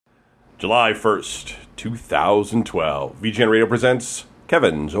July 1st, 2012. VGN Radio presents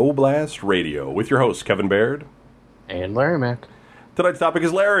Kevin's Oblast Radio with your host, Kevin Baird. And Larry Mack. Tonight's topic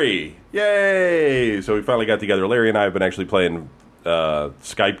is Larry. Yay! So we finally got together. Larry and I have been actually playing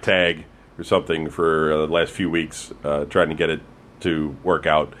Skype tag or something for the last few weeks, trying to get it to work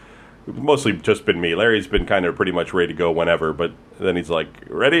out. Mostly just been me. Larry's been kind of pretty much ready to go whenever, but then he's like,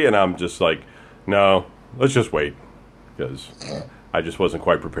 ready? And I'm just like, no, let's just wait. Because I just wasn't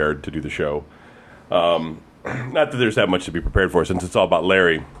quite prepared to do the show. Not that there's that much to be prepared for, since it's all about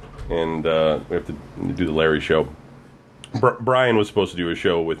Larry. And we have to do the Larry show. Brian was supposed to do a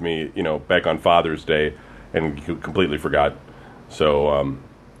show with me, back on Father's Day, and he completely forgot. So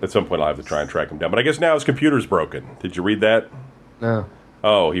at some point I'll have to try and track him down. But I guess now his computer's broken. Did you read that? No.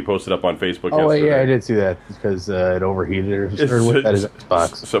 Oh, he posted up on Facebook yesterday. Yeah, I did see that because it overheated or at his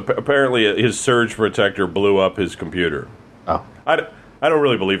Xbox. So apparently his surge protector blew up his computer. Oh. I don't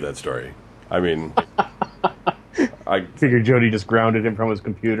really believe that story. I mean... I figured Jody just grounded him from his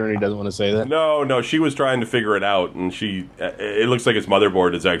computer and he doesn't want to say that. No, she was trying to figure it out, and it looks like his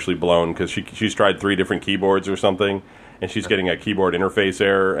motherboard is actually blown because she's tried 3 different keyboards or something, and she's getting a keyboard interface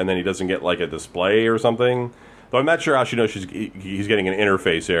error, and then he doesn't get like a display or something. Though I'm not sure how she knows he's getting an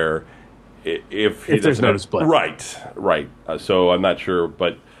interface error if there's no display. Right. So I'm not sure,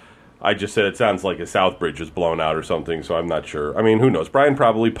 but I just said it sounds like a south bridge is blown out or something, so I'm not sure. I mean, who knows? Brian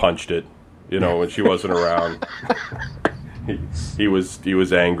probably punched it, when she wasn't around. he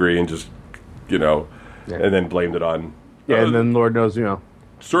was angry and just, and then blamed it on. Yeah, and then Lord knows,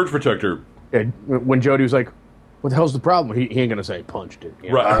 surge protector. Yeah, when Jody was like, "What the hell's the problem?" He ain't gonna say punched it.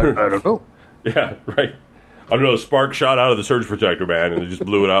 Right. I don't know. Yeah, right. I don't know. A spark shot out of the surge protector, man, and it just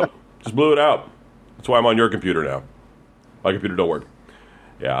blew it up. Just blew it out. That's why I'm on your computer now. My computer don't work.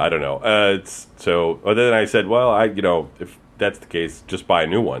 Yeah, I don't know. Then I said, well, if that's the case, just buy a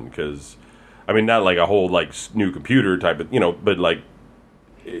new one, because, I mean, not like a whole new computer type of, but like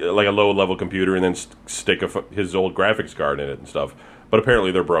a low level computer, and then stick his old graphics card in it and stuff. But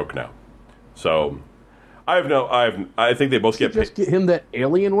apparently they're broke now. So I think they both get paid. Just get him that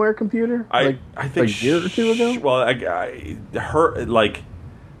Alienware computer. I think a year or two ago. Well,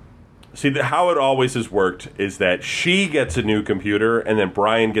 how it always has worked is that she gets a new computer and then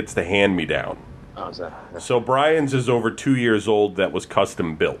Brian gets the hand-me-down. Oh, so Brian's is over 2 years old that was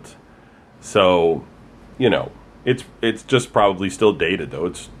custom built. So, it's just probably still dated, though.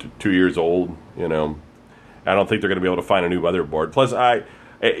 It's 2 years old, I don't think they're going to be able to find a new motherboard. Plus,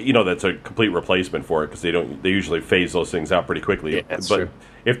 that's a complete replacement for it, because they usually phase those things out pretty quickly. Yeah, that's true.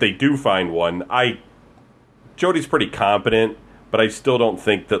 If they do find one, Jody's pretty competent, but I still don't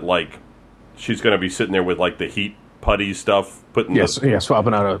think that she's going to be sitting there with the heat putty stuff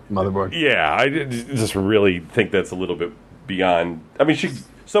swapping out a motherboard. Yeah, I just really think that's a little bit beyond. I mean,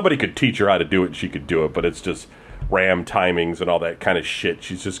 somebody could teach her how to do it, and she could do it, but it's just RAM timings and all that kind of shit.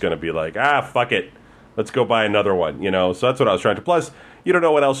 She's just going to be like, fuck it, let's go buy another one. So that's what I was trying to. Plus, you don't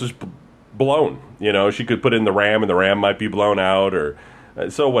know what else is blown. She could put in the RAM, and the RAM might be blown out, or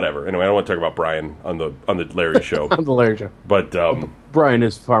so whatever. Anyway, I don't want to talk about Brian on the Larry show. On the Larry show. But Brian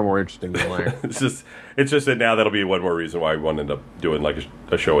is far more interesting than Larry. it's just that now that'll be one more reason why we want to end up doing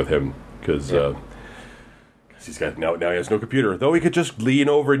a show with him, because he's got now he has no computer. Though he could just lean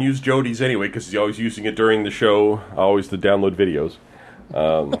over and use Jody's anyway, because he's always using it during the show, always to download videos,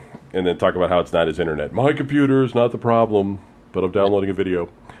 and then talk about how it's not his internet. My computer is not the problem, but I'm downloading a video.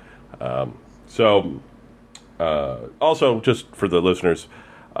 Also, just for the listeners,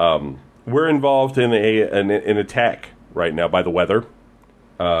 we're involved in an attack right now by the weather.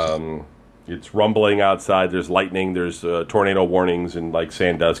 It's rumbling outside. There's lightning. There's tornado warnings in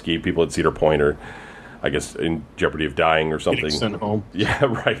Sandusky. People at Cedar Point are, I guess, in jeopardy of dying or something. Getting sent home. Yeah,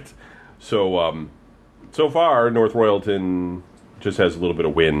 right. So, so far, North Royalton just has a little bit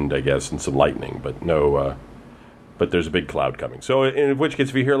of wind, I guess, and some lightning, but no. But there's a big cloud coming. So in which case,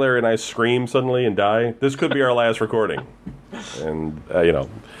 if you hear Larry and I scream suddenly and die, this could be our last recording. And,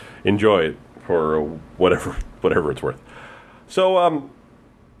 enjoy it for whatever it's worth. So,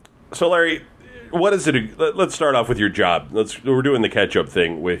 Larry, what is it? Let's start off with your job. We're doing the catch-up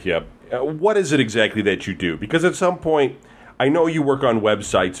thing with you. What is it exactly that you do? Because at some point, I know you work on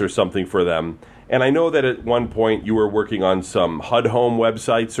websites or something for them. And I know that at one point you were working on some HUD Home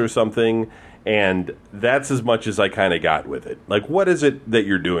websites or something. And that's as much as I kind of got with it. What is it that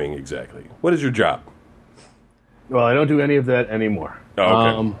you're doing exactly? What is your job? Well, I don't do any of that anymore.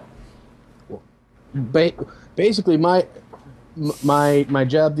 Oh, okay. Basically, my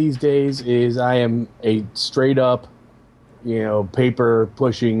job these days is I am a straight up, paper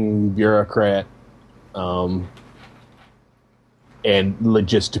pushing bureaucrat. and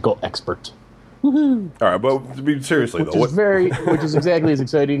logistical expert. All right, but seriously though, Which is exactly as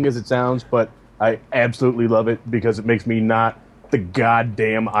exciting as it sounds, but I absolutely love it because it makes me not the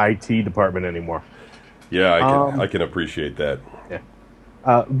goddamn IT department anymore. Yeah, I can appreciate that. Yeah.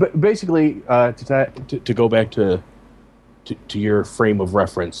 But basically, to go back to your frame of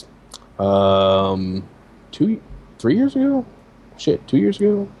reference, 3 years ago, 2 years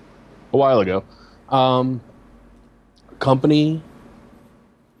ago, a while ago, company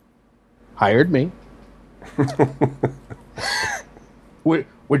hired me,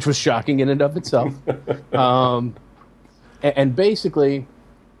 which was shocking in and of itself. And basically,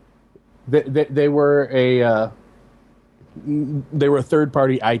 they were a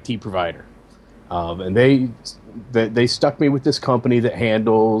third-party IT provider, and they stuck me with this company that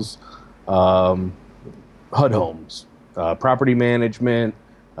handles HUD homes, property management,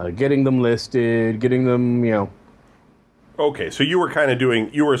 getting them listed, getting them, Okay, so you were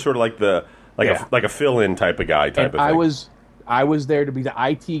sort of like a fill-in type of guy type of thing. I was there to be the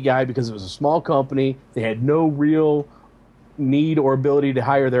IT guy because it was a small company. They had no real need or ability to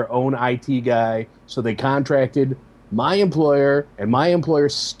hire their own IT guy, so they contracted my employer, and my employer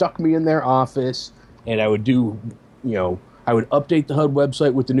stuck me in their office, and I would do, I would update the HUD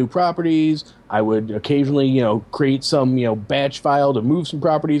website with the new properties. I would occasionally, create some, batch file to move some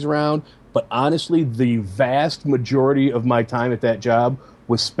properties around. But honestly, the vast majority of my time at that job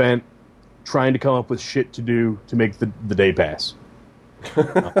was spent trying to come up with shit to do to make the day pass.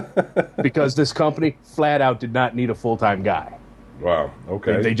 Because this company flat out did not need a full-time guy. Wow,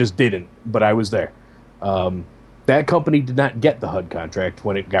 okay. They just didn't, but I was there. That company did not get the HUD contract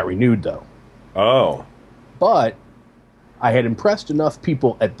when it got renewed, though. Oh. But I had impressed enough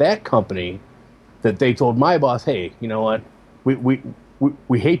people at that company that they told my boss, hey, you know what,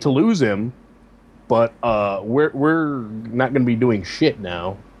 we hate to lose him, but we're not going to be doing shit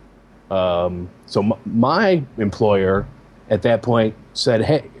now. So my employer at that point said,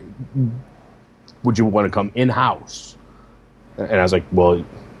 hey, would you want to come in-house? And I was like, well,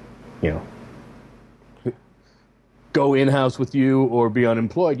 go in-house with you or be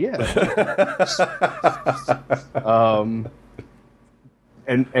unemployed. Yeah.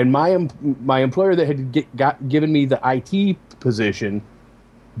 And my employer that had given me the IT position,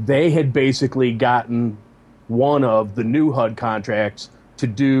 they had basically gotten one of the new HUD contracts to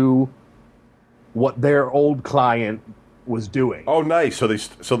do what their old client was doing. Oh, nice! So they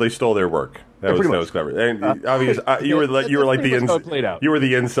stole their work. That was clever. And obviously, you were like you were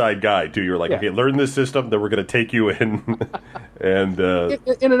the inside guy too. You were like, okay, learn this system, then we're going to take you in. And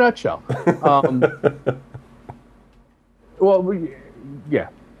in a nutshell,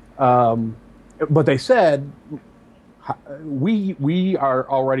 but they said we are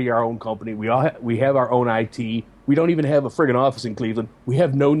already our own company. We have our own IT. We don't even have a friggin' office in Cleveland. We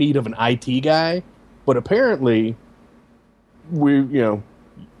have no need of an IT guy. But apparently,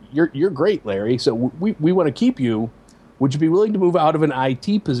 you're great, Larry. So we want to keep you. Would you be willing to move out of an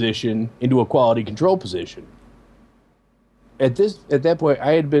IT position into a quality control position? At that point,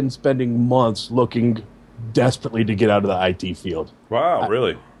 I had been spending months looking desperately to get out of the IT field. Wow,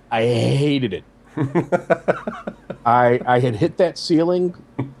 really? I hated it. I had hit that ceiling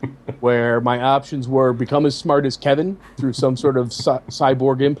where my options were become as smart as Kevin through some sort of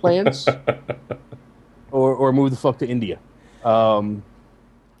cyborg implants, or move the fuck to India. I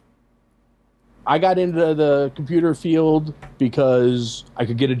got into the computer field because I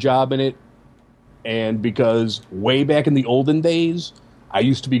could get a job in it, and because way back in the olden days, I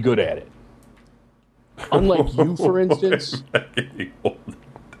used to be good at it. Unlike you, for instance.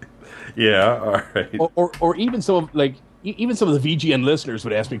 Yeah, all right. Or even some of the VGN listeners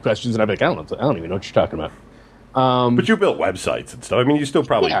would ask me questions, and I'd be like, I don't even know what you're talking about. But you built websites and stuff. I mean, you still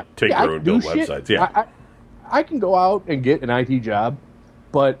probably take your own build websites. Yeah, I can go out and get an IT job,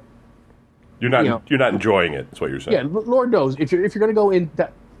 but you're not enjoying it. That's what you're saying. Yeah, Lord knows if you're going to go in.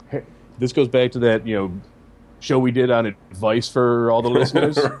 This goes back to that show we did on advice for all the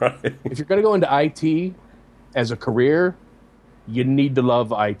listeners. Right. If you're going to go into IT as a career, you need to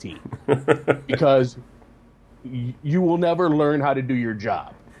love IT because you will never learn how to do your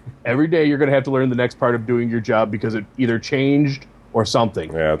job. Every day you're going to have to learn the next part of doing your job because it either changed or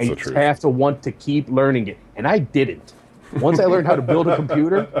something. Yeah, that's and the truth. You have to want to keep learning it. And I didn't. Once I learned how to build a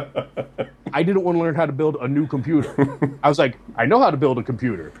computer, I didn't want to learn how to build a new computer. I was like, I know how to build a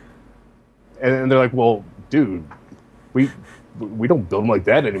computer. And they're like, well, dude, we don't build them like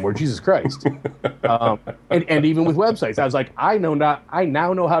that anymore. Jesus Christ. And even with websites, I was like, I now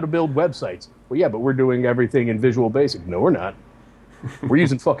know how to build websites. Well, yeah, but we're doing everything in Visual Basic. No, we're not. We're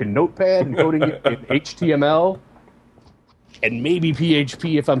using fucking Notepad and coding it in HTML. and maybe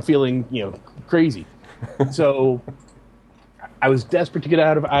PHP if I'm feeling, crazy. So I was desperate to get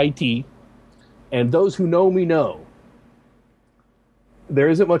out of IT, and those who know me know there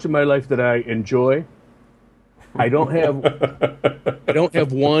isn't much of my life that I enjoy. I don't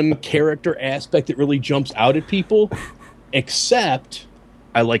have one character aspect that really jumps out at people, except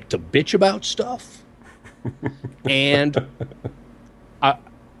I like to bitch about stuff. And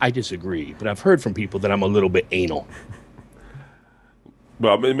I disagree, but I've heard from people that I'm a little bit anal.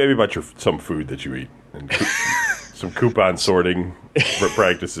 Well, maybe about some food that you eat and some coupon sorting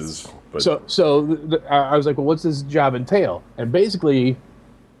practices. But. So I was like, well, what's this job entail? And basically,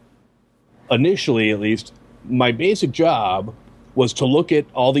 initially at least, my basic job was to look at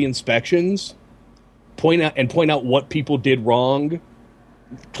all the inspections, point out what people did wrong,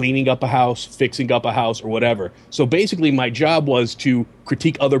 cleaning up a house, fixing up a house, or whatever. So basically, my job was to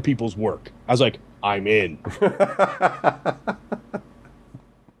critique other people's work. I was like, I'm in.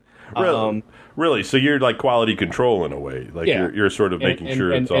 Really? So you're like quality control in a way. Like you're sort of making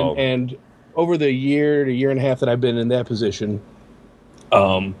sure it's all. And over the year to year and a half that I've been in that position,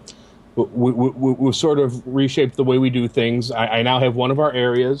 we've sort of reshaped the way we do things. I now have one of our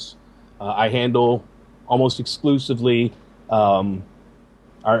areas. I handle almost exclusively our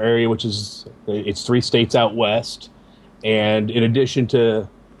area, which is it's 3 states out west. And in addition to,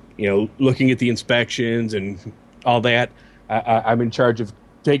 looking at the inspections and all that, I'm in charge of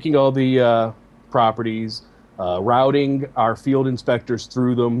taking all the properties, routing our field inspectors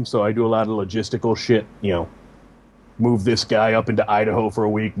through them. So I do a lot of logistical shit, move this guy up into Idaho for a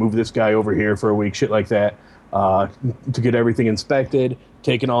week, move this guy over here for a week, shit like that, to get everything inspected,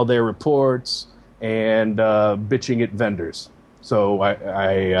 taking all their reports, and bitching at vendors. So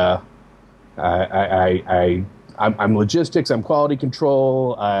I'm logistics, I'm quality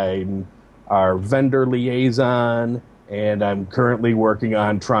control, I'm our vendor liaison, and I'm currently working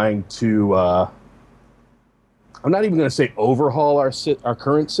on trying to, I'm not even going to say overhaul our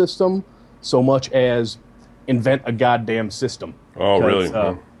current system so much as invent a goddamn system. Oh,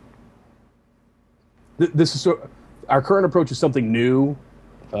 really? This is our current approach is something new.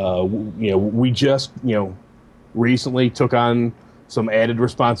 We just, recently took on some added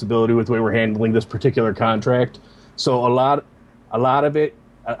responsibility with the way we're handling this particular contract. So a lot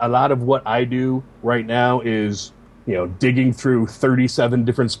of what I do right now is, digging through 37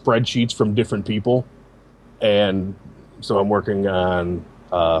 different spreadsheets from different people. And so I'm working on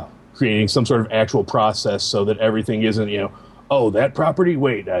creating some sort of actual process so that everything isn't, oh, that property,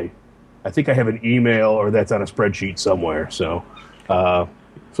 wait, I think I have an email or that's on a spreadsheet somewhere. So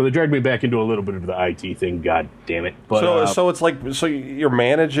they dragged me back into a little bit of the IT thing, god damn it. But, so it's like, so you're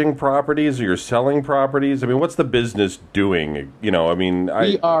managing properties or you're selling properties? I mean, what's the business doing? We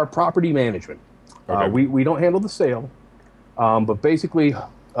are property management. Okay. We don't handle the sale, but basically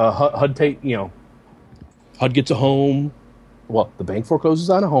HUD gets a home. Well, the bank forecloses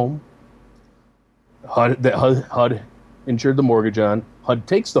on a home. HUD insured the mortgage on. HUD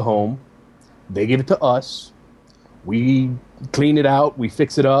takes the home. They give it to us. We clean it out. We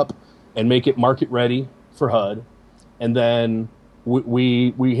fix it up and make it market ready for HUD. And then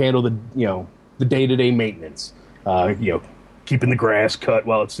we handle the day-to-day maintenance. Keeping the grass cut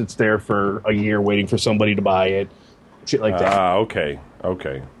while it sits there for a year waiting for somebody to buy it. Shit like that. Okay.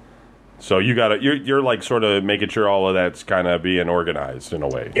 So you're like sort of making sure all of that's kind of being organized in a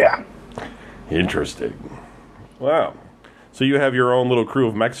way. Yeah. Interesting. Wow. So you have your own little crew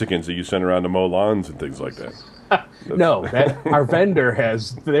of Mexicans that you send around to mow lawns and things like that. No, our vendor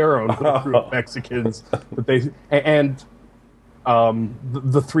has their own little crew of Mexicans. But the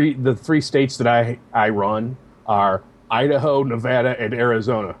three states that I run are Idaho, Nevada, and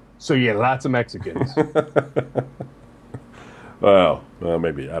Arizona. So yeah, lots of Mexicans. Well,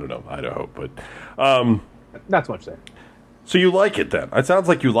 maybe, I don't know, Idaho, but not so much there. So you like it then? It sounds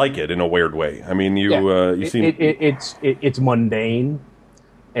like you like it in a weird way. I mean, you seem it's mundane,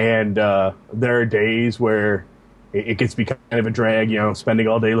 and there are days where it gets to be kind of a drag. Spending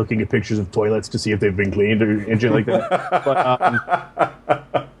all day looking at pictures of toilets to see if they've been cleaned and shit like that.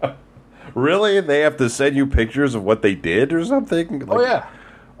 But really, they have to send you pictures of what they did or something? Oh yeah.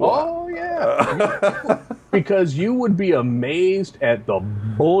 Oh yeah. Because you would be amazed at the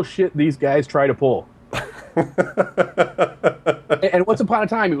bullshit these guys try to pull. And once upon a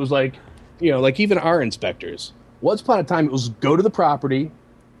time, it was like, like even our inspectors. Once upon a time, it was go to the property.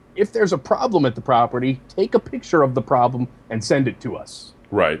 If there's a problem at the property, take a picture of the problem and send it to us.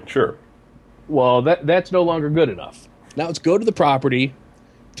 Right, sure. Well, that's no longer good enough. Now it's go to the property,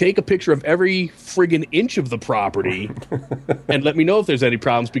 take a picture of every friggin' inch of the property, and let me know if there's any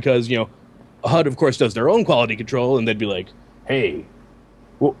problems because, HUD, of course, does their own quality control, and they'd be like, hey,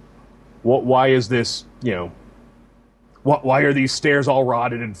 why is this, why are these stairs all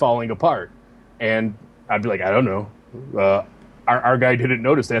rotted and falling apart? And I'd be like, I don't know. Our guy didn't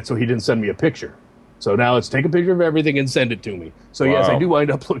notice that, so he didn't send me a picture. So now let's take a picture of everything and send it to me. So yes, I do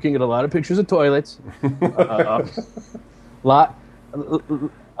wind up looking at a lot of pictures of toilets, a lot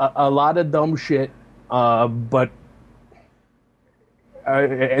of dumb shit. But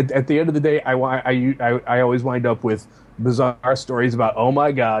at the end of the day, I always wind up with bizarre stories about, oh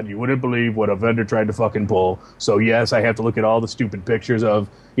my God, you wouldn't believe what a vendor tried to fucking pull. So yes, I have to look at all the stupid pictures of,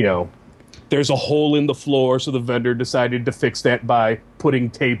 there's a hole in the floor, so the vendor decided to fix that by putting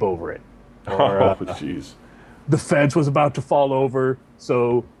tape over it. Or, jeez. The fence was about to fall over,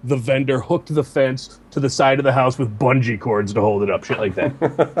 so the vendor hooked the fence to the side of the house with bungee cords to hold it up. Shit like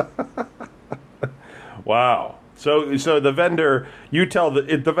that. Wow. So the vendor, you tell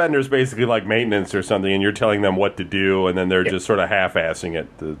the vendor's basically like maintenance or something, and you're telling them what to do, and then they're just sort of half-assing it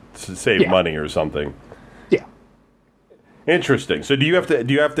to save money or something. Yeah. Interesting. So do you have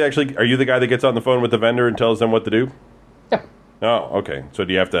to actually, are you the guy that gets on the phone with the vendor and tells them what to do? Yeah. Oh, okay. So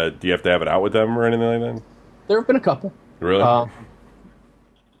do you have to have it out with them or anything like that? There have been a couple. Really? Our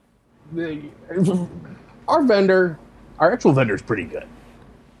actual vendor is pretty good.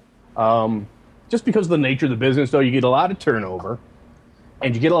 Just because of the nature of the business, though, you get a lot of turnover,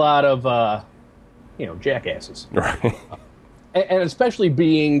 and you get a lot of, jackasses. Right. And especially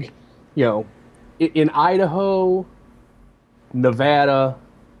being, in Idaho, Nevada,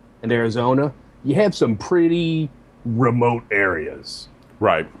 and Arizona, you have some pretty remote areas.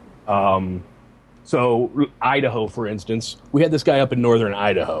 Right. So Idaho, for instance, we had this guy up in northern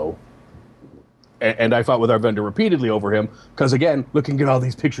Idaho, and I fought with our vendor repeatedly over him because, again, looking at all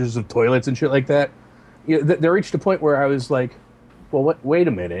these pictures of toilets and shit like that, they reached a point where I was like, well, wait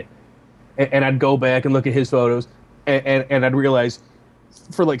a minute. And I'd go back and look at his photos, and I'd realize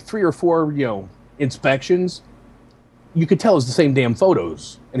for like 3 or 4, inspections, you could tell it was the same damn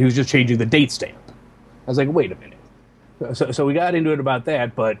photos, and he was just changing the date stamp. I was like, wait a minute. So we got into it about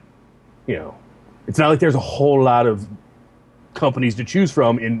that, but, it's not like there's a whole lot of companies to choose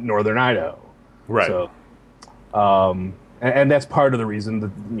from in northern Idaho. Right. So, and that's part of the reason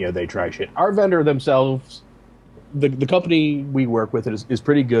that, they try shit. Our vendor themselves, the company we work with is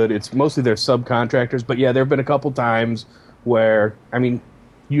pretty good. It's mostly their subcontractors, but yeah, there have been a couple times where, you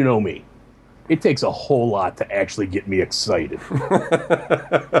know me. It takes a whole lot to actually get me excited.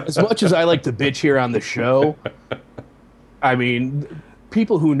 As much as I like to bitch here on the show,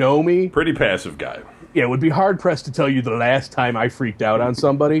 people who know me... Pretty passive guy. Yeah, it would be hard-pressed to tell you the last time I freaked out on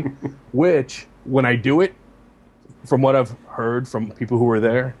somebody, which, when I do it, from what I've heard from people who were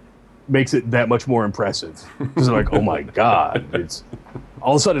there, makes it that much more impressive. Because they're like, oh my God. It's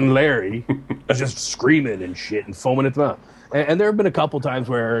all of a sudden Larry is just screaming and shit and foaming at the mouth. And there have been a couple times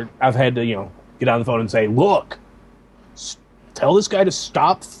where I've had to, get on the phone and say, look, tell this guy to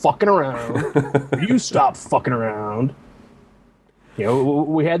stop fucking around. You stop fucking around.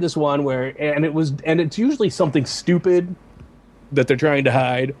 We had this one where, and it's usually something stupid that they're trying to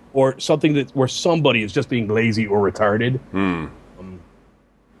hide, or something where somebody is just being lazy or retarded.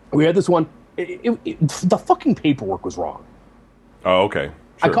 We had this one. The fucking paperwork was wrong. Oh, okay.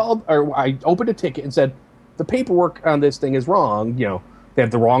 Sure. I opened a ticket and said, the paperwork on this thing is wrong. They have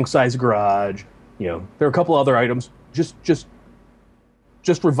the wrong size garage. There are a couple other items. Just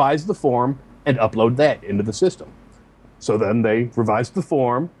revise the form and upload that into the system. So then they revised the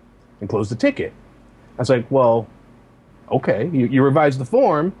form and closed the ticket. I was like, well, okay, you revised the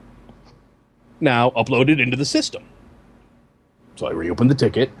form, now upload it into the system. So I reopened the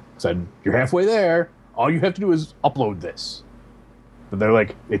ticket, said, you're halfway there, all you have to do is upload this. But they're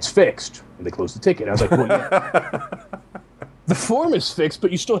like, it's fixed. And they closed the ticket. I was like, well, yeah. The form is fixed,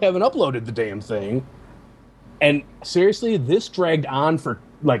 but you still haven't uploaded the damn thing. And seriously, this dragged on for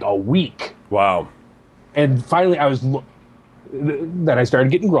like a week. Wow. And finally, I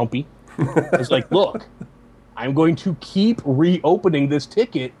started getting grumpy. I was like, look, I'm going to keep reopening this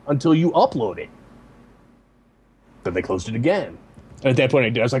ticket until you upload it. Then they closed it again. And at that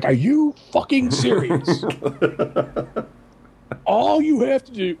point, I was like, are you fucking serious? All you have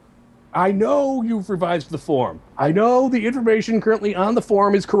to do... I know you've revised the form. I know the information currently on the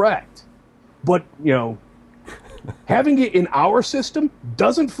form is correct. But, having it in our system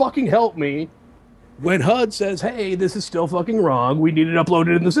doesn't fucking help me when HUD says, hey, this is still fucking wrong. We need it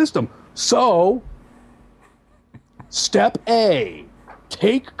uploaded in the system. So, step A,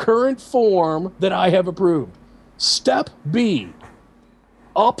 take current form that I have approved. Step B,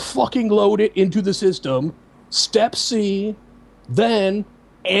 fucking load it into the system. Step C, then,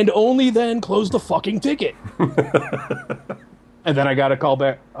 and only then, close the fucking ticket. And then I got a call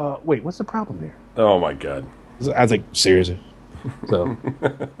back. Wait, what's the problem there? Oh my god. I was like, seriously. So,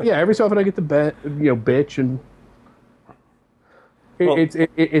 yeah, every so often I get to bitch, and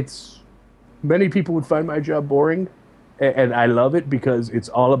it's many people would find my job boring, and I love it because it's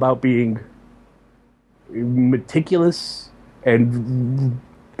all about being meticulous and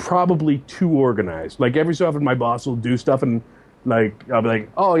probably too organized. Like every so often my boss will do stuff and like I'll be like,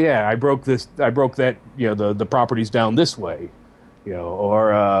 oh yeah, I broke that, the property's down this way,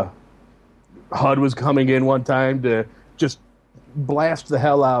 or HUD was coming in one time to just blast the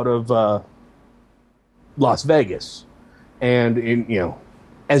hell out of Las Vegas. And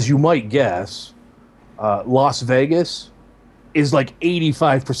as you might guess, Las Vegas is like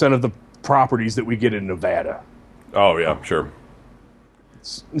 85% of the properties that we get in Nevada. Oh yeah, sure.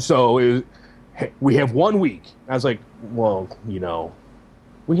 So we have 1 week. I was like, well,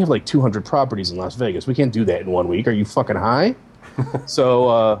 we have like 200 properties in Las Vegas. We can't do that in 1 week. Are you fucking high?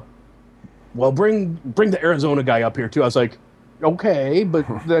 So, well, bring the Arizona guy up here too. I was like, okay, but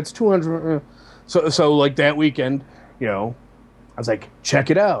that's 200. So like that weekend, I was like, check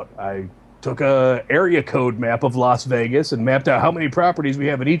it out. I took a area code map of Las Vegas and mapped out how many properties we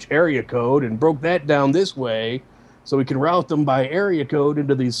have in each area code and broke that down this way so we can route them by area code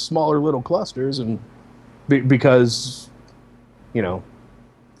into these smaller little clusters. And because,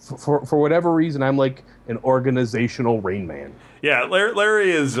 for whatever reason, I'm like an organizational Rain Man. Yeah,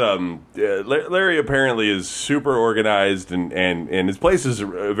 Larry is Larry apparently is super organized and his place is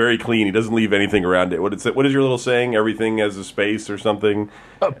very clean. He doesn't leave anything around it. What is your little saying? Everything has a space or something?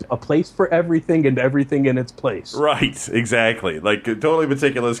 A place for everything and everything in its place. Right, exactly. Like a totally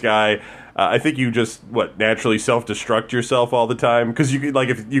meticulous guy. I think you just naturally self-destruct yourself all the time because you could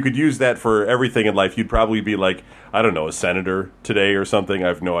if you could use that for everything in life, you'd probably be like, I don't know, a senator today or something. I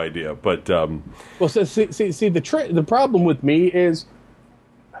have no idea, but well, so see the problem with me is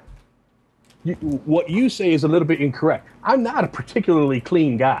what you say is a little bit incorrect. I'm not a particularly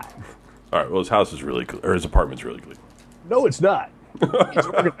clean guy. All right, well, his house is really clean, or his apartment's really clean. No, it's not. It's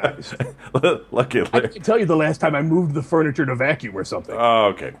organized. Lucky I can tell you the last time I moved the furniture to vacuum or something. Oh,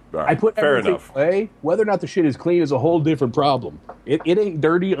 okay. All right. I put Fair everything enough. away. Whether or not the shit is clean is a whole different problem. It ain't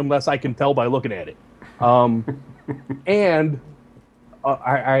dirty unless I can tell by looking at it. And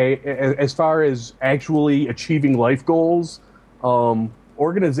I as far as actually achieving life goals,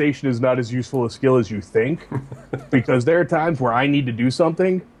 organization is not as useful a skill as you think, because there are times where I need to do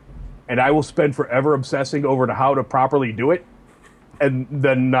something, and I will spend forever obsessing over how to properly do it, and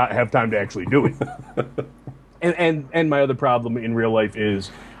then not have time to actually do it. and my other problem in real life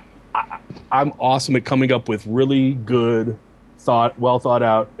is I'm awesome at coming up with really good, well thought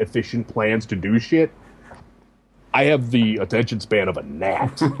out, efficient plans to do shit. I have the attention span of a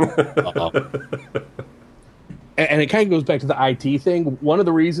gnat. And it kind of goes back to the IT thing. One of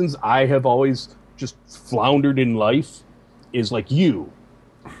the reasons I have always just floundered in life is like you.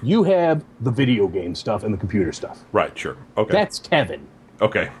 You have the video game stuff and the computer stuff. Right, sure. Okay. That's Kevin.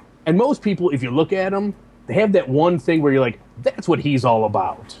 Okay. And most people, if you look at them, they have that one thing where you're like, that's what he's all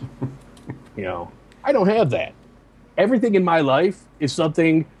about. I don't have that. Everything in my life is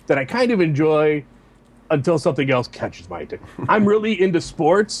something that I kind of enjoy until something else catches my attention. I'm really into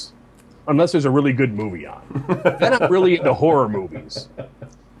sports unless there's a really good movie on. Then I'm really into horror movies.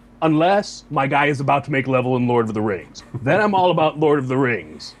 Unless my guy is about to make level in Lord of the Rings. Then I'm all about Lord of the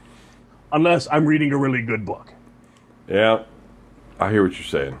Rings. Unless I'm reading a really good book. Yeah, I hear what you're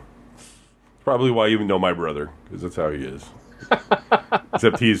saying. Probably why you know my brother, because that's how he is.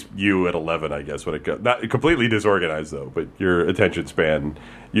 Except he's you at 11, I guess. When it goes, not completely disorganized though, but your attention span,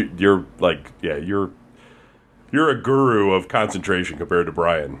 you're like, yeah, you're a guru of concentration compared to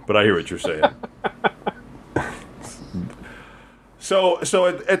Brian. But I hear what you're saying. So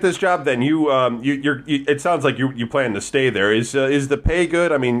at this job, then you it sounds like you plan to stay there. Is the pay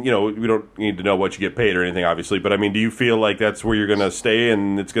good? I mean, we don't need to know what you get paid or anything, obviously. But I mean, do you feel like that's where you're going to stay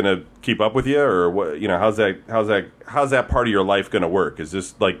and it's going to keep up with you, or what? How's that part of your life going to work? Is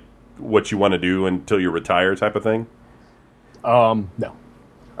this like what you want to do until you retire, type of thing? No.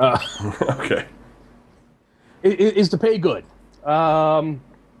 Okay. Is the pay good?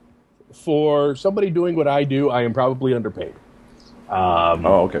 For somebody doing what I do, I am probably underpaid.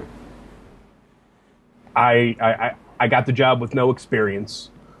 Okay. I got the job with no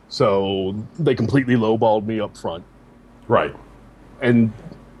experience, so they completely lowballed me up front. Right. And,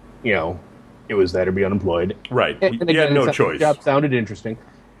 it was that or be unemployed. Right. And you had no choice. The job sounded interesting.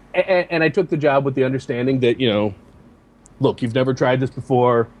 And I took the job with the understanding that, look, you've never tried this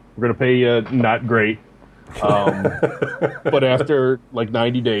before. We're going to pay you not great. But after like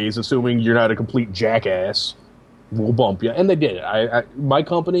 90 days, assuming you're not a complete jackass, we'll bump you. And they did. My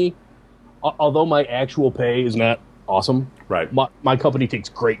company, although my actual pay is not awesome, Right. my company takes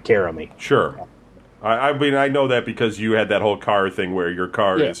great care of me. Sure. I mean, I know that because you had that whole car thing where your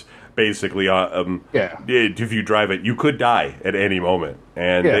car is basically, if you drive it, you could die at any moment,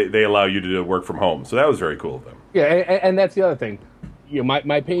 and they allow you to work from home. So that was very cool of them. Yeah, and that's the other thing. You know,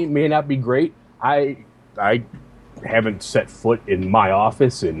 my pay may not be great. I haven't set foot in my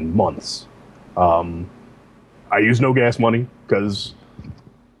office in months. I use no gas money because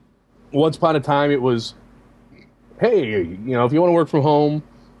once upon a time it was, hey, you know, if you want to work from home,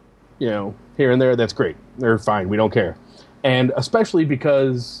 you know, here and there, that's great. They're fine. We don't care. And especially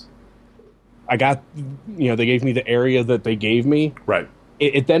because I got, you know, they gave me the area that they gave me. Right.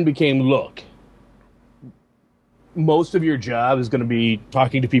 It then became, look, most of your job is going to be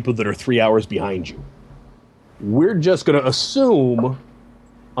talking to people that are 3 hours behind you. We're just going to assume,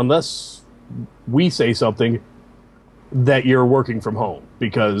 unless we say something, that you're working from home,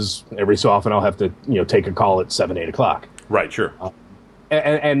 because every so often I'll have to, you know, take a call at 7, 8 o'clock. Right, sure.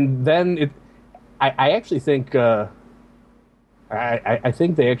 And then I actually think I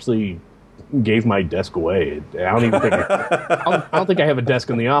think they actually gave my desk away. I don't even think I don't think I have a desk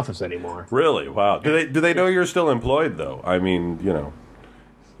in the office anymore. Really? Wow. Do they know you're still employed though? I mean, you know,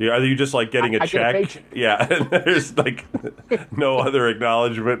 are you just like getting a check? Get a paycheck. Yeah, and there's like no other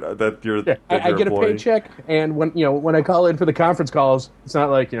acknowledgement that you're. Yeah, that I you're get a paycheck, and when I call in for the conference calls, it's not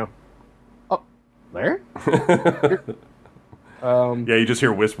like, you know, oh, Larry. Yeah, you just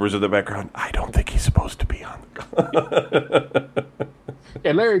hear whispers in the background. I don't think he's supposed to be on the call.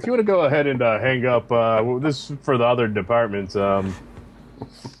 Yeah, Larry, if you want to go ahead and hang up, this is for the other departments. Get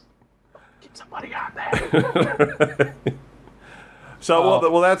somebody on that. So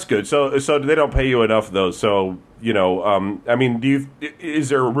well, that's good. So they don't pay you enough though. So you know, I mean, is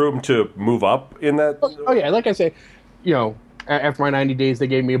there room to move up in that? Oh yeah, like I say, you know, after my 90 days, they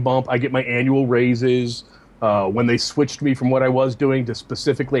gave me a bump. I get my annual raises. When they switched me from what I was doing to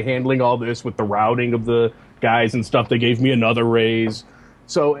specifically handling all this with the routing of the guys and stuff, they gave me another raise.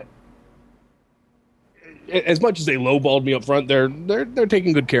 So as much as they lowballed me up front, they're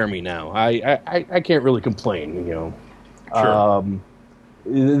taking good care of me now. I can't really complain, you know. Sure.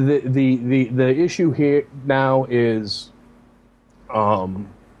 The issue here now is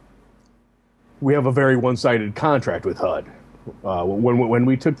we have a very one-sided contract with HUD. When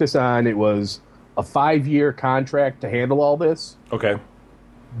we took this on, it was a 5-year contract to handle all this. Okay.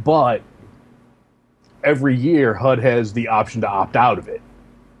 But every year, HUD has the option to opt out of it.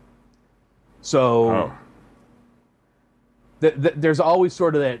 So there's always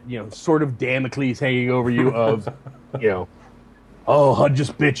sort of that, you know, sort of Damocles hanging over you of, you know, oh, HUD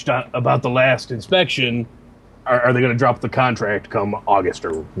just bitched about the last inspection. Are they going to drop the contract come August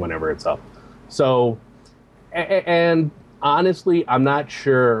or whenever it's up? So, and honestly, I'm not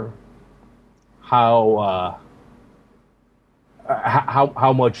sure how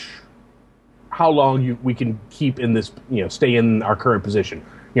long we can keep in this, you know, stay in our current position.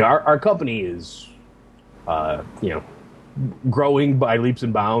 You know, our company is, you know, growing by leaps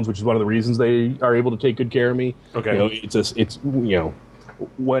and bounds, which is one of the reasons they are able to take good care of me. Okay. You know, it's you know,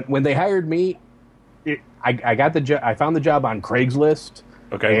 when they hired me, I got the job. I found the job on Craigslist.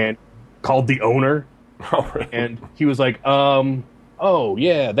 Okay. And called the owner. Oh, really? And he was like, oh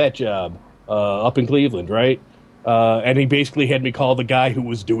yeah, that job up in Cleveland, right? And he basically had me call the guy who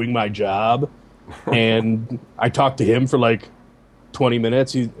was doing my job, and I talked to him for like 20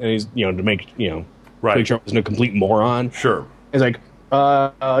 minutes. He's you know, to make, you know, right, make sure I wasn't a complete moron. Sure. He's like,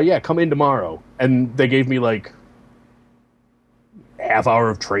 yeah, come in tomorrow. And they gave me like half hour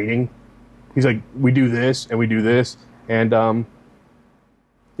of training. He's like, we do this and we do this, and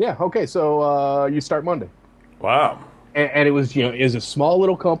yeah, okay, so you start Monday. Wow. And it was, you know, it was a small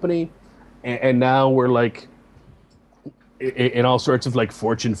little company, and now we're like in all sorts of like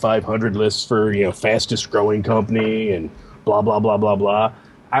Fortune 500 lists for, you know, fastest growing company and blah blah blah blah blah.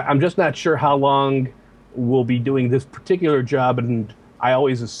 I'm just not sure how long we'll be doing this particular job, and I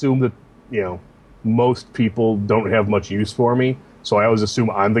always assume that, you know, most people don't have much use for me, so I always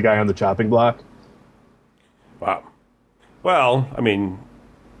assume I'm the guy on the chopping block. Wow. Well, I mean,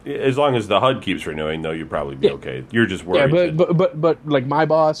 as long as the HUD keeps renewing, though, you'd probably be okay. You're just worried. Yeah, but like my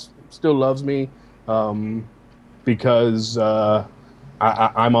boss still loves me, because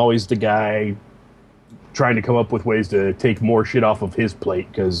I'm always the guy trying to come up with ways to take more shit off of his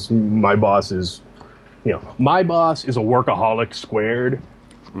plate, because my boss is, you know, a workaholic squared,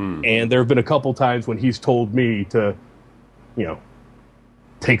 and there have been a couple times when he's told me to, you know,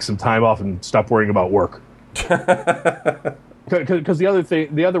 take some time off and stop worrying about work. Because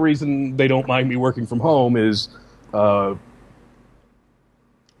the other reason they don't mind me working from home is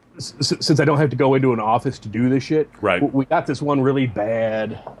since I don't have to go into an office to do this shit, Right. We got this one really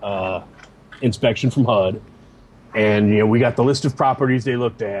bad inspection from HUD, and we got the list of properties they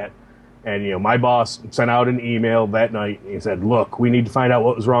looked at, and my boss sent out an email that night. And he said, "Look, we need to find out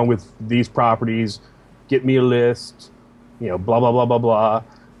what was wrong with these properties. Get me a list. Blah blah blah blah blah."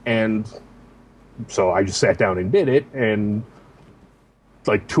 And so I just sat down and did it, and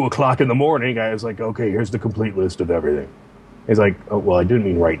like 2:00 in the morning, I was like, "Okay, here's the complete list of everything." He's like, "Oh, well, I didn't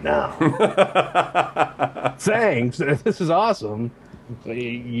mean right now." Thanks. This is awesome.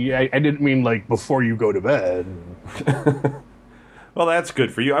 I didn't mean like before you go to bed. Well, that's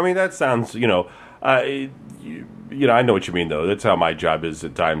good for you. I mean, that sounds, I know what you mean, though. That's how my job is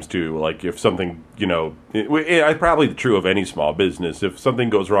at times, too. Like, if something, it's probably true of any small business. If something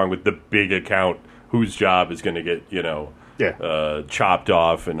goes wrong with the big account, whose job is going to get, chopped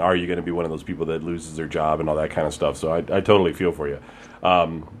off, and are you going to be one of those people that loses their job and all that kind of stuff? So I totally feel for you.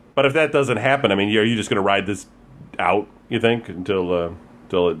 But if that doesn't happen, I mean, are you just going to ride this out, you think, until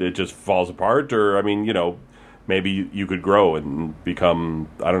it just falls apart? Or, I mean, maybe you could grow and become,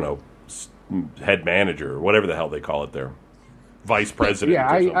 I don't know, head manager or whatever the hell they call it there, vice president. Yeah,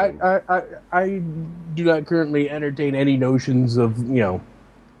 I do not currently entertain any notions of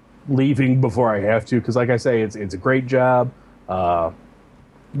leaving before I have to, because like I say, it's a great job. The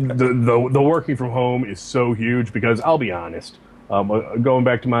working from home is so huge because I'll be honest, going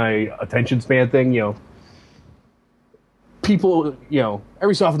back to my attention span thing, people,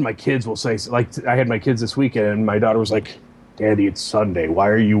 every so often my kids will say, like, I had my kids this weekend, and my daughter was like, "Daddy, it's Sunday. Why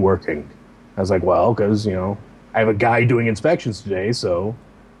are you working?" I was like, "Well, because, I have a guy doing inspections today, so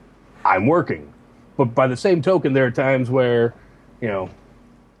I'm working." But by the same token, there are times where,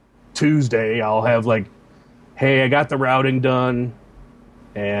 Tuesday I'll have like, "Hey, I got the routing done,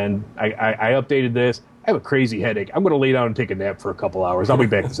 and I updated this. I have a crazy headache. I'm going to lay down and take a nap for a couple hours. I'll be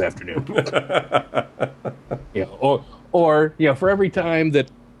back this afternoon." Or for every time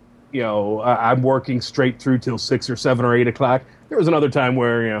that I'm working straight through till 6 or 7 or 8 o'clock, there was another time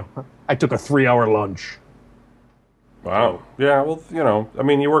where I took a 3-hour lunch. Wow. Yeah. Well, I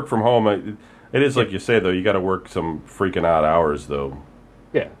mean, you work from home. It is like you say, though. You got to work some freaking odd hours, though.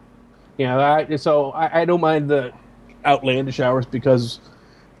 Yeah. So I don't mind the outlandish hours because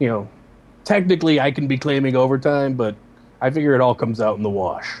technically I can be claiming overtime, but I figure it all comes out in the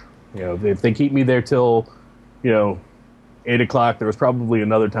wash. If they keep me there till 8 o'clock, there was probably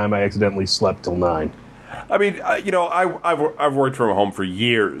another time I accidentally slept till 9. I mean, I've worked from home for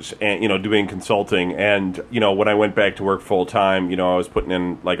years, and doing consulting, and when I went back to work full time, I was putting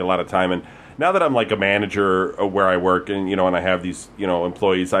in like a lot of time, and now that I'm like a manager where I work, and and I have these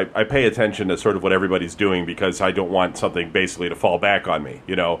employees, I pay attention to sort of what everybody's doing because I don't want something basically to fall back on me,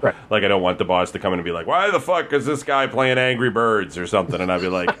 Right. Like I don't want the boss to come in and be like, "Why the fuck is this guy playing Angry Birds or something?" And I'd be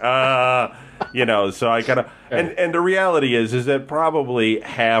like, so I kind of, and the reality is that probably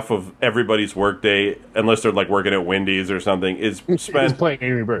half of everybody's workday, unless they're like working at Wendy's or something, is spent playing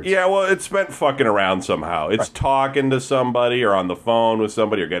Angry Birds. Yeah, well, it's spent fucking around somehow. It's talking to somebody, or on the phone with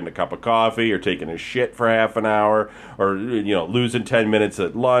somebody, or getting a cup of coffee, or taking a shit for half an hour, or losing 10 minutes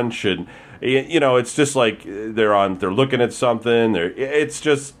at lunch, and it's just like they're looking at something. It's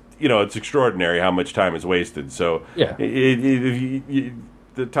just it's extraordinary how much time is wasted. So yeah.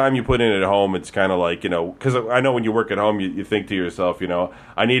 The time you put in at home, it's kind of like, because I know when you work at home, you think to yourself,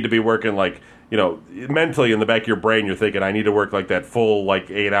 I need to be working like, mentally in the back of your brain, you're thinking, I need to work like that full, like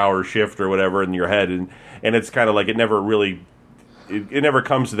 8-hour shift or whatever in your head. And it's kind of like it never really, it never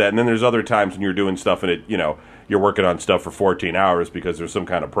comes to that. And then there's other times when you're doing stuff and you're working on stuff for 14 hours because there's some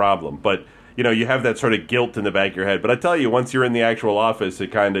kind of problem. But, you have that sort of guilt in the back of your head. But I tell you, once you're in the actual office,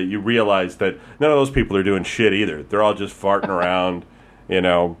 you realize that none of those people are doing shit either. They're all just farting around.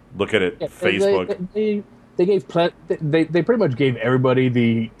 Looking at Facebook. They gave they pretty much gave everybody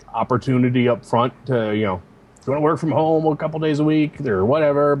the opportunity up front to if you want to work from home a couple days a week or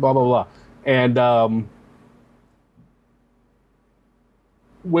whatever, blah blah blah. And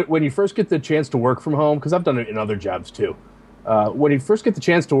when you first get the chance to work from home, because I've done it in other jobs too, when you first get the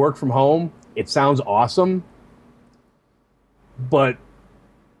chance to work from home, it sounds awesome, but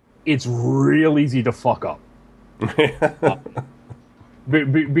it's real easy to fuck up.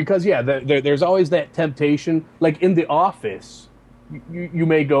 Because there's always that temptation. Like in the office, you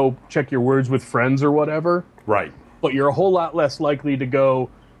may go check your words with friends or whatever, right? But you're a whole lot less likely to go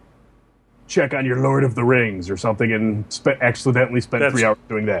check on your Lord of the Rings or something and accidentally spend 3 hours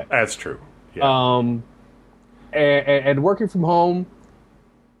doing that. That's true. Yeah. And working from home,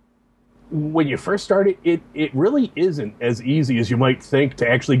 when you first start it really isn't as easy as you might think to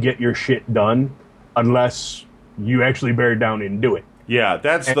actually get your shit done, unless you actually bear down and do it. Yeah,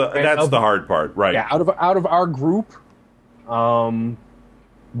 that's the hard part, right? Yeah, out of our group,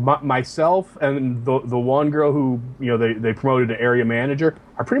 myself and the one girl who they promoted to area manager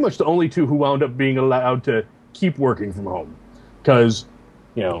are pretty much the only two who wound up being allowed to keep working from home. Because,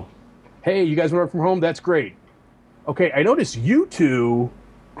 hey, you guys want to work from home? That's great. Okay, I notice you two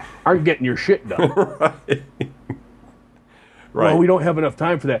aren't getting your shit done. Right. Well, we don't have enough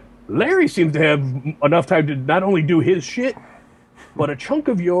time for that. Larry seems to have enough time to not only do his shit, but a chunk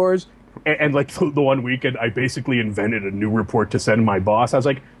of yours. And like the one weekend, I basically invented a new report to send my boss. I was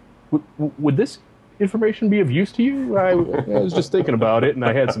like, would this information be of use to you? I was just thinking about it, and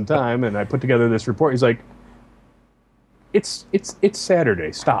I had some time, and I put together this report. He's like, it's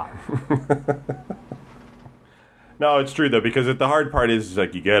Saturday. Stop. No, it's true though, because the hard part is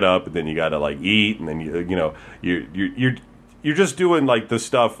like you get up and then you gotta like eat, and then you're just doing like the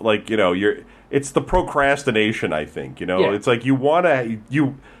stuff like it's the procrastination. I think Yeah. It's like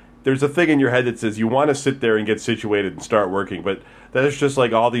there's a thing in your head that says you want to sit there and get situated and start working, but there's just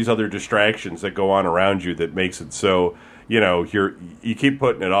like all these other distractions that go on around you that makes it so you keep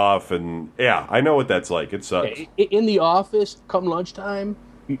putting it off. And yeah, I know what that's like. It sucks. In the office, come lunchtime,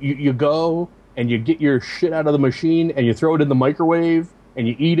 you go and you get your shit out of the machine and you throw it in the microwave and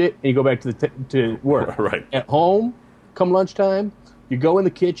you eat it and you go back to work. Right. At home, come lunchtime, you go in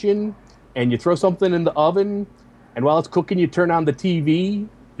the kitchen and you throw something in the oven, and while it's cooking, you turn on the TV.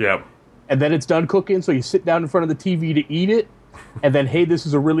 Yeah. And then it's done cooking, so you sit down in front of the TV to eat it. And then, hey, this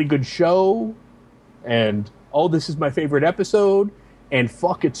is a really good show. And, oh, this is my favorite episode. And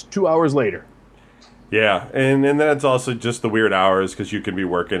fuck, it's 2 hours later. Yeah, and then it's also just the weird hours because you can be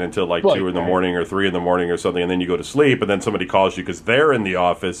working until like 2 in the morning or 3 in the morning or something, and then you go to sleep, and then somebody calls you because they're in the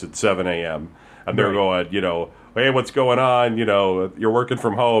office at 7 a.m. and they're going, hey, what's going on? You're working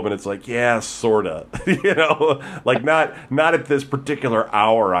from home, and it's like, yeah, sorta. Like not at this particular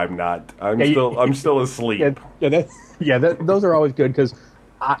hour. I'm not. I'm still asleep. Those are always good because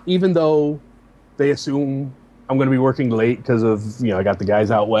even though they assume I'm going to be working late because of I got the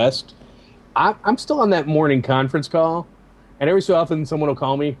guys out west, I'm still on that morning conference call, and every so often someone will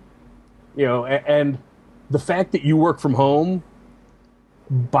call me, and the fact that you work from home,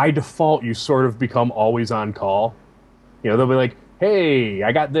 by default, you sort of become always on call. They'll be like, hey,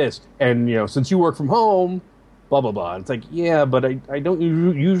 I got this. And, since you work from home, blah, blah, blah. And it's like, yeah, but I don't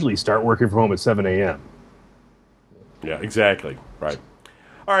usually start working from home at 7 a.m. Yeah, exactly. Right.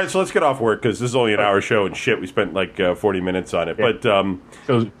 All right, so let's get off work because this is only an hour show and shit. We spent like 40 minutes on it, yeah. But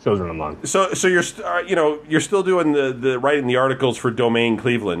shows running long. So you're you're still doing the writing the articles for Domain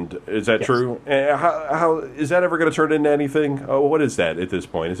Cleveland. Is that true? How is that ever going to turn into anything? Oh, what is that at this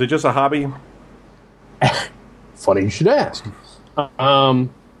point? Is it just a hobby? Funny you should ask.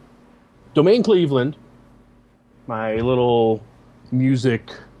 Domain Cleveland, my little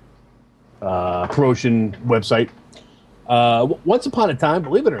music promotion website. Once upon a time,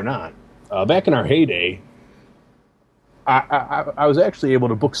 believe it or not, back in our heyday, I was actually able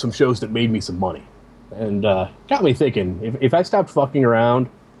to book some shows that made me some money, and got me thinking, if I stopped fucking around,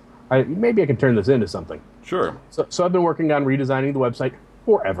 maybe I can turn this into something. Sure. So I've been working on redesigning the website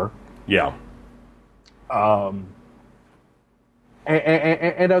forever. Yeah.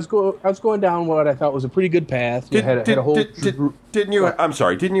 And I was going down what I thought was a pretty good path. Didn't you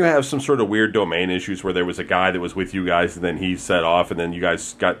have some sort of weird domain issues where there was a guy that was with you guys and then he set off and then he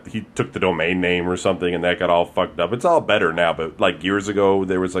took the domain name or something and that got all fucked up? It's all better now, but like years ago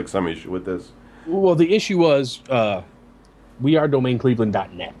there was like some issue with this. Well, the issue was we are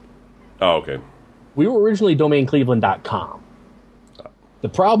domaincleveland.net. Oh, okay. We were originally domaincleveland.com. The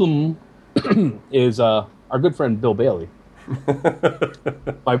problem is our good friend Bill Bailey,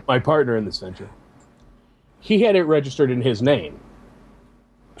 my partner in this venture, he had it registered in his name.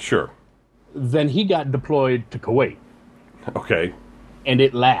 Sure. Then he got deployed to Kuwait. Okay. And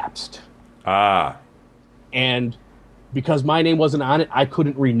it lapsed. Ah. And because my name wasn't on it, I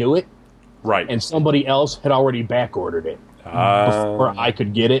couldn't renew it. Right. And somebody else had already back ordered it before I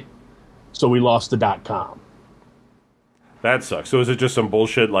could get it. So we lost the .com. That sucks. So is it just some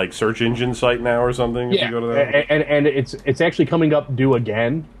bullshit like search engine site now or something? Yeah, if you go to that? And it's actually coming up due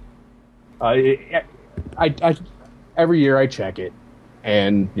again. I every year I check it,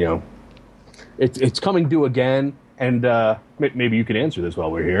 and it's coming due again. And maybe you can answer this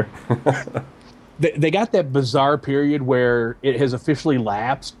while we're here. They got that bizarre period where it has officially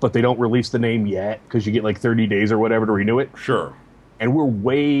lapsed, but they don't release the name yet because you get like 30 days or whatever to renew it. Sure. And we're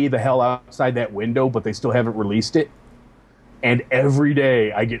way the hell outside that window, but they still haven't released it. And every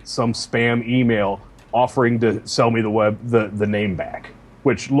day I get some spam email offering to sell me the name back,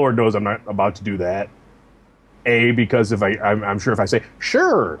 which Lord knows I'm not about to do that. Because if I'm sure if I say,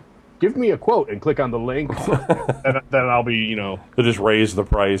 sure, give me a quote and click on the link, then I'll be, They just raise the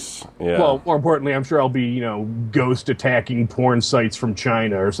price. Yeah. well, more importantly, I'm sure I'll be, ghost attacking porn sites from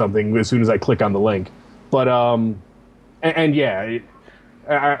China or something as soon as I click on the link. But, and yeah,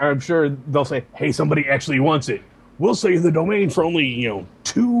 I'm sure they'll say, hey, somebody actually wants it. We'll sell you the domain for only,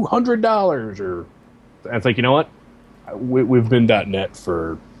 $200. Or, I think, you know what? We've been .net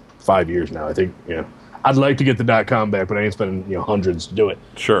for 5 years now. I think, I'd like to get the .com back, but I ain't spending, hundreds to do it.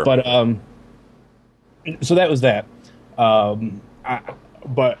 Sure. But, so that was that.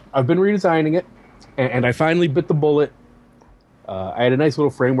 But I've been redesigning it, and I finally bit the bullet. I had a nice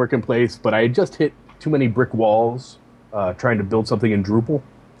little framework in place, but I had just hit too many brick walls trying to build something in Drupal.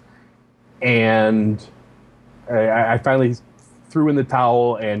 And I finally threw in the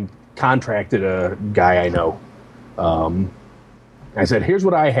towel and contracted a guy I know. I said, here's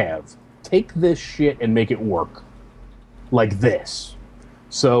what I have. Take this shit and make it work. Like this.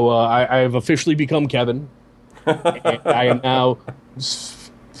 So I have officially become Kevin. And I am now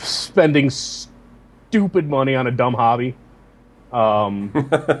spending stupid money on a dumb hobby.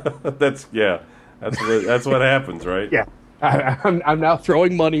 That's what happens, right? Yeah, I'm now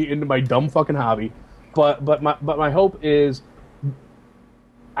throwing money into my dumb fucking hobby. But my hope is,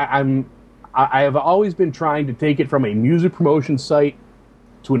 I have always been trying to take it from a music promotion site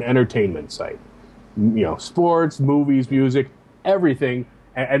to an entertainment site. Sports, movies, music, everything,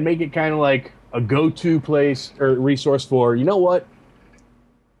 and make it kind of like a go-to place or resource for,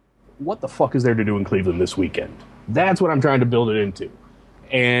 what the fuck is there to do in Cleveland this weekend? That's what I'm trying to build it into.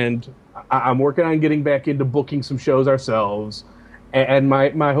 And I'm working on getting back into booking some shows ourselves. And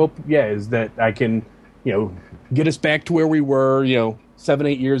my hope, is that I can, get us back to where we were,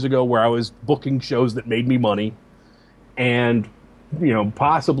 7-8 years ago, where I was booking shows that made me money. And,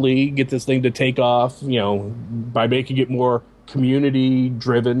 possibly get this thing to take off, by making it more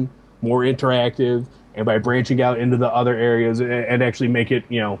community-driven, more interactive, and by branching out into the other areas and actually make it,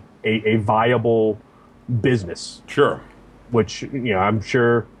 a viable business. Sure. Which, I'm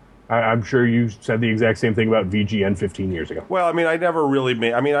sure you said the exact same thing about VGN 15 years ago. Well, I never really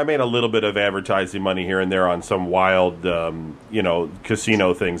made... I made a little bit of advertising money here and there on some wild,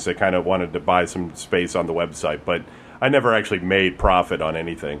 casino things that kind of wanted to buy some space on the website, but I never actually made profit on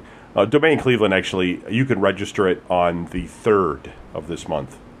anything. Domain Cleveland, actually, you can register it on the 3rd of this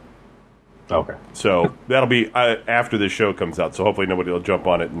month. Okay. So that'll be after this show comes out, so hopefully nobody will jump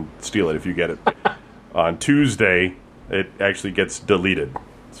on it and steal it if you get it. On Tuesday, it actually gets deleted.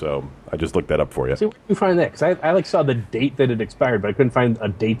 So I just looked that up for you. See, where did you find that? Because I saw the date that it expired, but I couldn't find a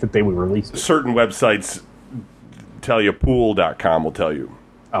date that they would release it. Certain websites tell you, pool.com will tell you.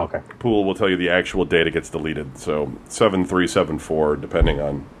 Oh, okay. Pool will tell you the actual date it gets deleted. So 7374, depending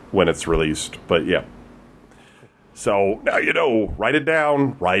on when it's released. But yeah. So now write it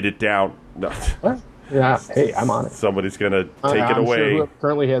down. Write it down. No. What? Yeah, hey, I'm on it. Somebody's going to take it away. Sure whoever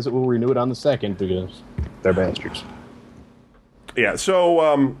currently has it will renew it on the 2nd because they're bastards. Yeah,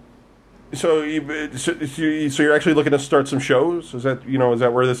 so you're actually looking to start some shows? Is that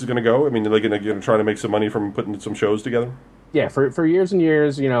where this is going to go? You're going to try to make some money from putting some shows together? Yeah, for years and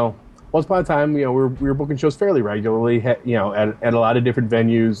years, once upon a time, we were booking shows fairly regularly, at a lot of different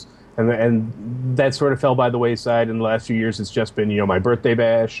venues, and that sort of fell by the wayside. In the last few years, it's just been, my birthday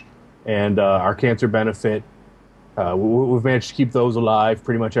bash and our cancer benefit. We've managed to keep those alive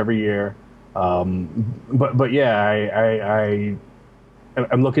pretty much every year. But yeah,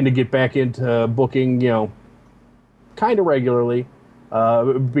 I'm looking to get back into booking, kind of regularly,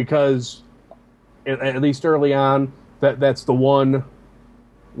 because at least early on, that's the one,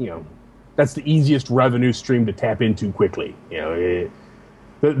 that's the easiest revenue stream to tap into quickly.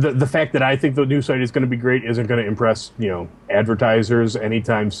 The fact that I think the new site is going to be great isn't going to impress, advertisers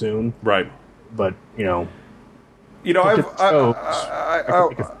anytime soon. Right. But, I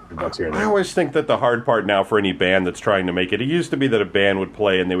always think that the hard part now for any band that's trying to make it used to be that a band would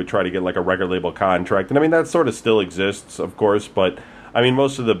play and they would try to get like a record label contract. And that sort of still exists, of course, but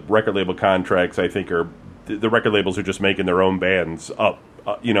most of the record label contracts, I think, are the record labels are just making their own bands up,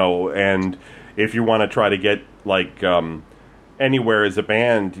 and if you want to try to get like anywhere as a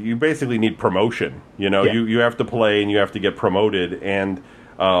band, you basically need promotion. Yeah. You have to play and you have to get promoted, and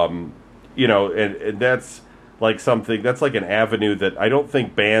and that's like something that's like an avenue that I don't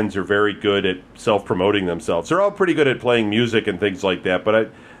think bands are very good at self-promoting themselves. They're all pretty good at playing music and things like that,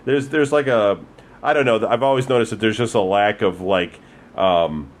 but there's like a, I don't know, I've always noticed that there's just a lack of like,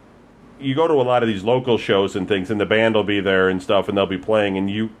 you go to a lot of these local shows and things, and the band will be there and stuff, and they'll be playing,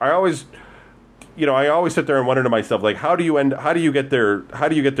 and I always sit there and wonder to myself, like, how do you get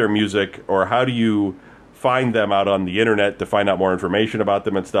their music, or how do you find them out on the internet to find out more information about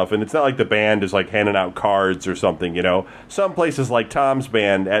them and stuff. And it's not like the band is like handing out cards or something, you know. Some places like Tom's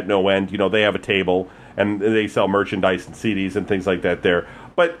band at No End, you know, they have a table and they sell merchandise and CDs and things like that there.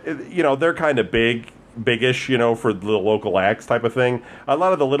 But, you know, they're kind of biggish, you know, for the local acts type of thing. A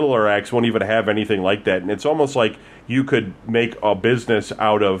lot of the littler acts won't even have anything like that. And it's almost like you could make a business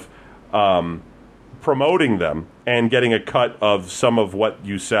out of promoting them and getting a cut of some of what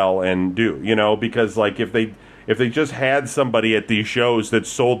you sell and do, you know, because like if they just had somebody at these shows that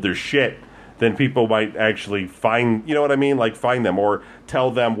sold their shit, then people might actually find, you know what I mean, like find them or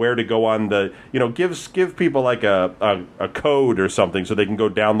tell them where to go on the, you know, give people like a code or something so they can go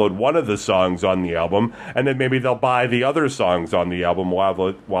download one of the songs on the album and then maybe they'll buy the other songs on the album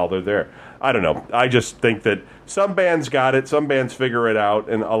while they're there. I don't know. I just think that some bands got it, some bands figure it out,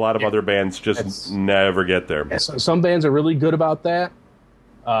 and a lot of other bands just never get there. Yeah, some bands are really good about that.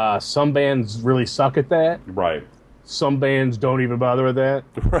 Some bands really suck at that. Right. Some bands don't even bother with that.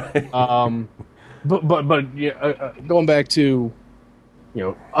 Right. But yeah, going back to, you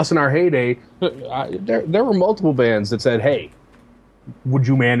know, us in our heyday, there were multiple bands that said, "Hey, would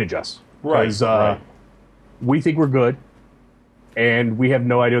you manage us?" Right. Right. We think we're good, and we have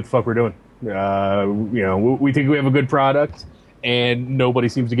no idea what the fuck we're doing. You know, we think we have a good product, and nobody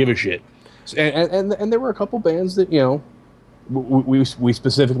seems to give a shit. And there were a couple bands that, you know, we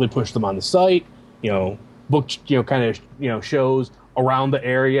specifically pushed them on the site. You know, booked, you know, kind of, you know, shows around the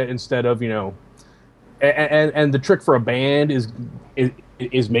area instead of, you know, and the trick for a band is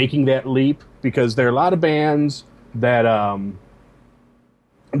making that leap, because there are a lot of bands that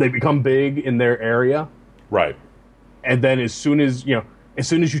they become big in their area, right, and then as soon as you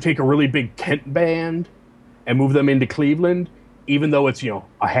take a really big Kent band and move them into Cleveland, even though it's, you know,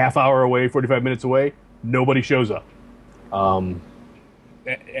 a half hour away, 45 minutes away, nobody shows up. And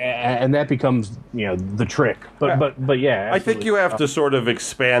that becomes, you know, the trick. But yeah. Absolutely. I think you have to sort of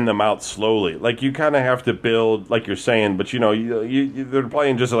expand them out slowly. Like, you kind of have to build, like you're saying, but, you know, they're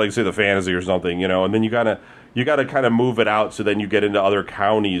playing just like, say, the Fantasy or something, you know, and then you got to kind of move it out so then you get into other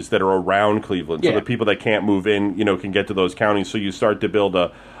counties that are around Cleveland. So the people that can't move in, you know, can get to those counties. So you start to build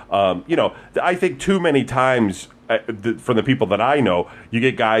a, you know, I think too many times from the people that I know, you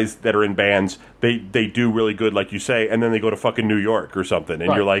get guys that are in bands, they do really good, like you say, and then they go to fucking New York or something.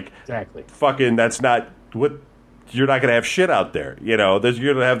 And you're like, exactly, fucking, that's not what, you're not going to have shit out there. You know,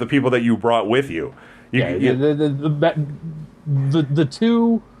 you're going to have the people that you brought with you. The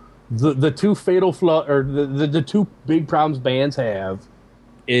two fatal flaw, or the two big problems bands have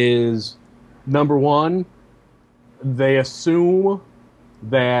is, number one, they assume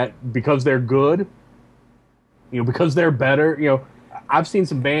that because they're good, you know, because they're better, you know, I've seen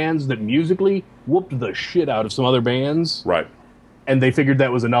some bands that musically whooped the shit out of some other bands. Right. And they figured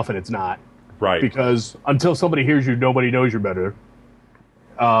that was enough, and it's not. Right. Because until somebody hears you, nobody knows you're better.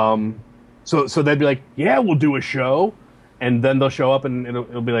 So they'd be like, yeah, we'll do a show. And then they'll show up and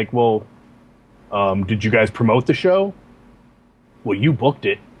it'll be like, well, did you guys promote the show? Well, you booked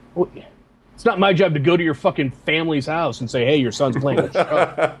it. Well, it's not my job to go to your fucking family's house and say, hey, your son's playing the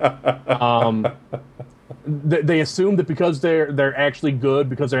show. They assume that because they're actually good,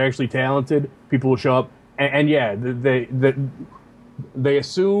 because they're actually talented, people will show up. And yeah, they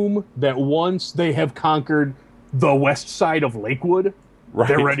assume that once they have conquered the west side of Lakewood, right,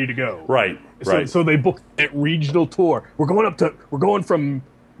 they're ready to go. Right. So they book that regional tour. We're going from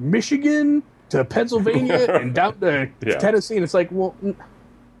Michigan to Pennsylvania and down to Tennessee, and it's like, well,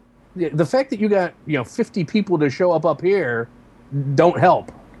 the fact that you got, you know, 50 people to show up here don't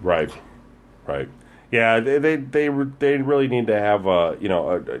help. Right. Yeah, they really need to have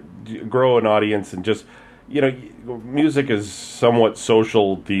grow an audience, and just, you know, music is somewhat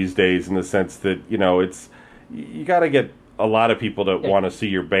social these days in the sense that, you know, you got to get a lot of people to want to see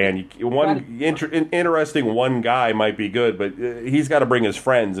your band. Interesting one guy might be good, but he's got to bring his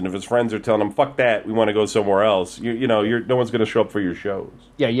friends, and if his friends are telling him, "Fuck that, we want to go somewhere else," no one's going to show up for your shows.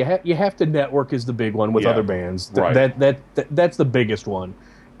 Yeah, you have to network is the big one with other bands. Right. That's the biggest one,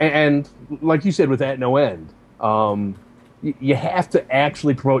 and like you said with At No End, you have to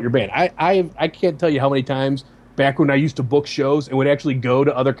actually promote your band. I can't tell you how many times back when I used to book shows and would actually go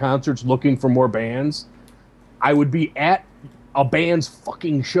to other concerts looking for more bands, I would be at a band's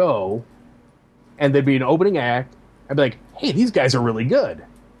fucking show, and there'd be an opening act. I'd be like, hey, these guys are really good.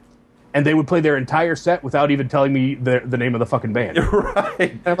 And they would play their entire set without even telling me the name of the fucking band.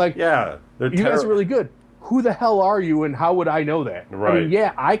 Right. And I'm like, yeah, you guys are really good. Who the hell are you, and how would I know that? Right. I mean,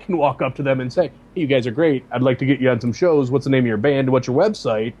 yeah, I can walk up to them and say, hey, you guys are great. I'd like to get you on some shows. What's the name of your band? What's your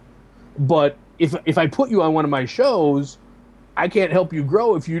website? But if I put you on one of my shows, I can't help you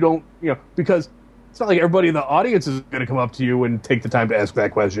grow if you don't, you know, because It's not like everybody in the audience is going to come up to you and take the time to ask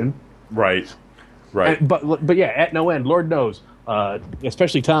that question. Right. Right. But yeah, at no end, Lord knows,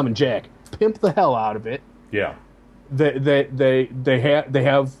 especially Tom and Jack, pimp the hell out of it. Yeah. They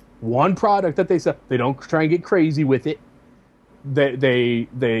have one product that they sell. They don't try and get crazy with it.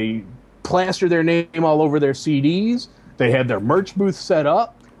 They plaster their name all over their CDs. They have their merch booth set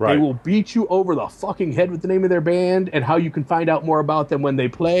up. Right. They will beat you over the fucking head with the name of their band and how you can find out more about them when they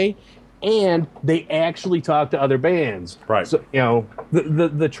play. And they actually talk to other bands. Right. So, you know,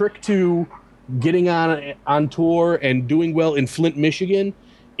 the trick to getting on tour and doing well in Flint, Michigan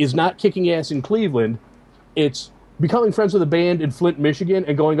is not kicking ass in Cleveland. It's becoming friends with a band in Flint, Michigan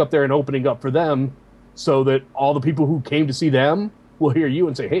and going up there and opening up for them so that all the people who came to see them will hear you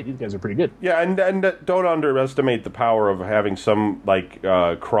and say, hey, these guys are pretty good. Yeah, and don't underestimate the power of having some, like,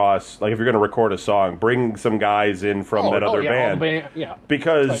 cross... Like, if you're going to record a song, bring some guys in from that other band. Yeah.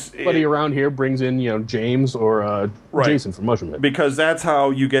 Because... Like, buddy around here brings in, you know, James or Jason from Mushroom Head. Because that's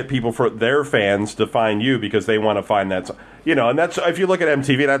how you get people, for their fans, to find you, because they want to find that... You know, and that's... If you look at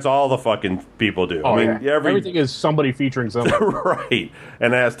MTV, that's all the fucking people do. Oh, I mean, yeah. Everything is somebody featuring somebody. Right.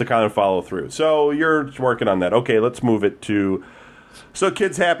 And it has to kind of follow through. So you're working on that. Okay, let's move it to... So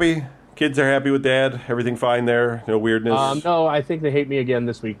kids happy? Kids are happy with Dad? Everything fine there? No weirdness? No, I think they hate me again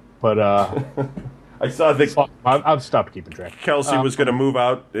this week. But I saw that I've stopped keeping track. Kelsey was going to move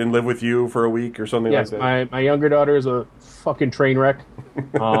out and live with you for a week or something like that. Yes, my younger daughter is a fucking train wreck.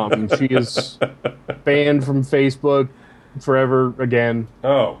 She is banned from Facebook forever again.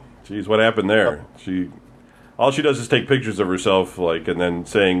 Oh, geez, what happened there? All she does is take pictures of herself, like, and then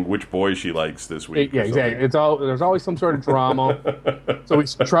saying which boy she likes this week. Yeah, exactly. There's always some sort of drama. So we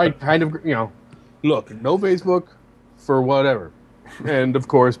tried kind of, you know, look, no Facebook for whatever. And of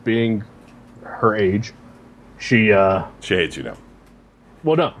course, being her age, she hates you now.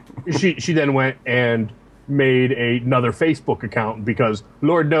 Well, no, she then went and made another Facebook account because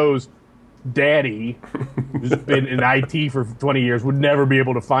Lord knows, Daddy, who's been in IT for 20 years, would never be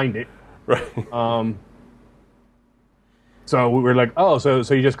able to find it. Right. So we were like, oh, so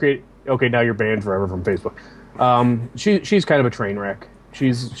you just create... Okay, now you're banned forever from Facebook. She's kind of a train wreck.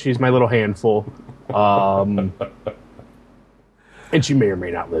 She's my little handful. And she may or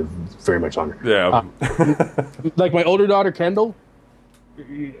may not live very much longer. Yeah. Like my older daughter, Kendall,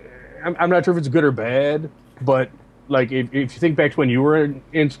 I'm not sure if it's good or bad, but like if you think back to when you were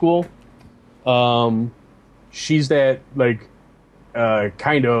in school, she's that like...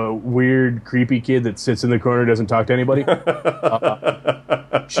 kind of weird, creepy kid that sits in the corner and doesn't talk to anybody.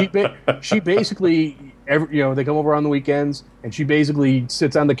 She basically, they come over on the weekends, and she basically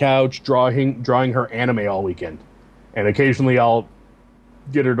sits on the couch drawing her anime all weekend. And occasionally I'll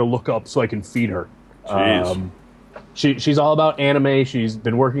get her to look up so I can feed her. Jeez. She's all about anime. She's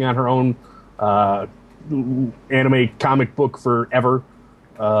been working on her own anime comic book forever.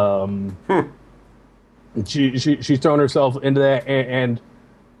 She's thrown herself into that, and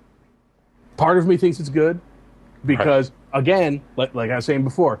part of me thinks it's good because, again, like I was saying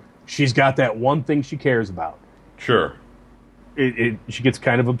before, she's got that one thing she cares about. Sure. She gets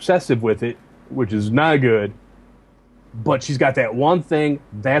kind of obsessive with it, which is not good, but she's got that one thing.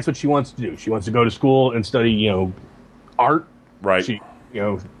 That's what she wants to do. She wants to go to school and study, art. Right. She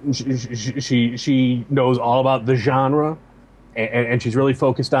knows all about the genre, and she's really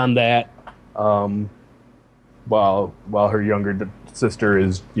focused on that. While her younger sister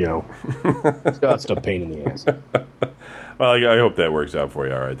is, just a pain in the ass. Well, I hope that works out for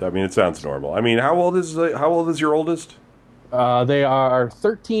you. All right. I mean, it sounds normal. I mean, how old is your oldest? They are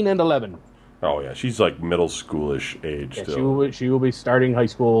 13 and 11. Oh yeah, she's like middle schoolish age. Yeah, still. she will be starting high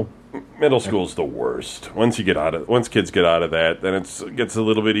school. Middle school's the worst. Once kids get out of that, then it gets a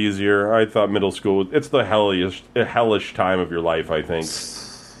little bit easier. I thought middle school, it's the hellish time of your life. I think.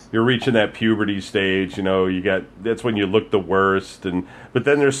 You're reaching that puberty stage, that's when you look the worst. But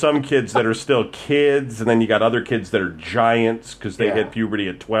then there's some kids that are still kids, and then you got other kids that are giants because they hit puberty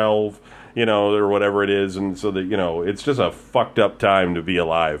at 12, or whatever it is. And so that, it's just a fucked up time to be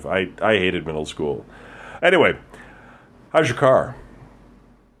alive. I hated middle school. Anyway, how's your car?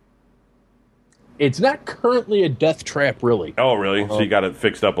 It's not currently a death trap, really. Oh, really? So you got it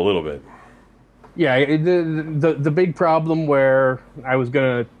fixed up a little bit. Yeah, the big problem where I was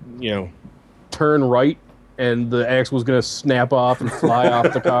gonna, turn right and the axle was gonna snap off and fly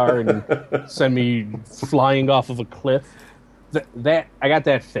off the car and send me flying off of a cliff. That I got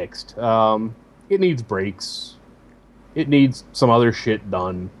that fixed. It needs brakes. It needs some other shit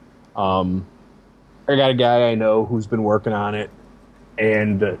done. I got a guy I know who's been working on it,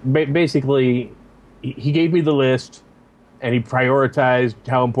 and basically he gave me the list, and he prioritized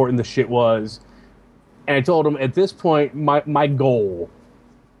how important the shit was. And I told him at this point, my goal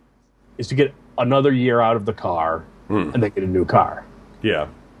is to get another year out of the car and then get a new car. Yeah.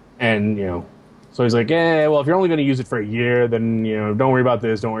 And, so he's like, well, if you're only going to use it for a year, then, don't worry about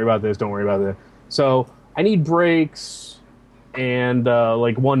this, don't worry about this, don't worry about this. So I need brakes and,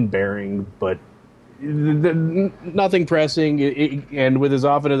 one bearing, but nothing pressing. And with as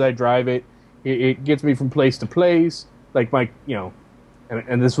often as I drive it, it gets me from place to place. Like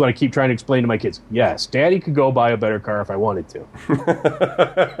and this is what I keep trying to explain to my kids. Yes, Daddy could go buy a better car if I wanted to.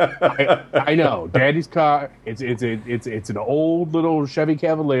 I know, Daddy's car. It's an old little Chevy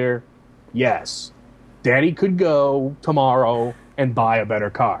Cavalier. Yes, Daddy could go tomorrow and buy a better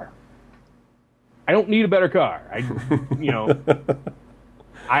car. I don't need a better car.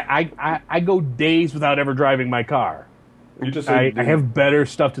 I go days without ever driving my car. You just say, I have better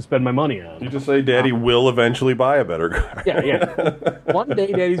stuff to spend my money on. You just say Daddy will eventually buy a better car. Yeah. One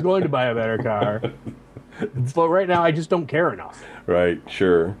day Daddy's going to buy a better car. But right now I just don't care enough. Right,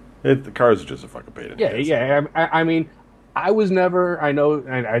 sure. The cars are just a fucking pain in the ass. Yeah. I mean, I was never, I know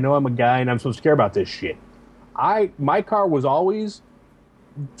I'm a guy and I'm supposed to care about this shit. My car was always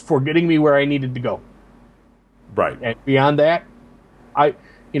for getting me where I needed to go. Right. And beyond that,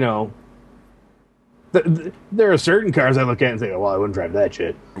 there are certain cars I look at and say, well, I wouldn't drive that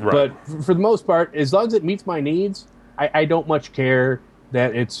shit. Right. But for the most part, as long as it meets my needs, I don't much care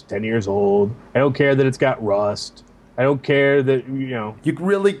that it's 10 years old. I don't care that it's got rust. I don't care that, You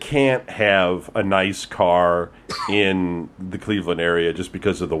really can't have a nice car in the Cleveland area just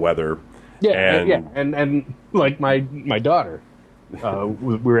because of the weather. Yeah, and like my daughter, we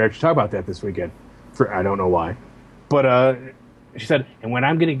were actually talking about that this weekend. I don't know why. But she said, and when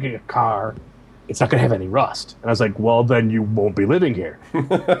I'm going to get a car, it's not going to have any rust. And I was like, well, then you won't be living here.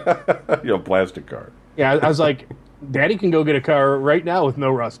 Plastic car. Yeah, I was like, Daddy can go get a car right now with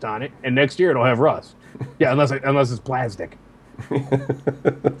no rust on it, and next year it'll have rust. Yeah, unless it's plastic. You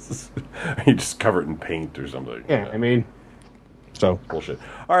just cover it in paint or something. Yeah, I mean, so bullshit.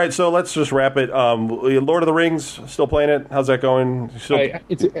 All right, so let's just wrap it. Lord of the Rings, still playing it? How's that going?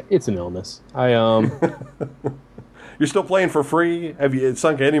 It's an illness. You're still playing for free? Have you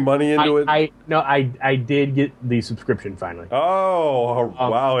sunk any money into it? I did get the subscription finally. Oh,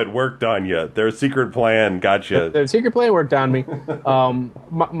 wow, it worked on you. Their secret plan got you. The secret plan worked on me.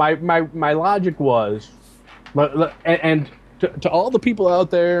 My logic was, and to all the people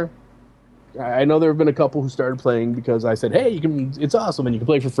out there, I know there have been a couple who started playing because I said, hey, it's awesome and you can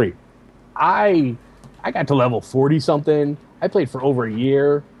play for free. I got to level 40 something. I played for over a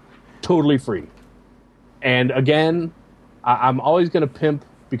year, totally free. And again, I'm always going to pimp,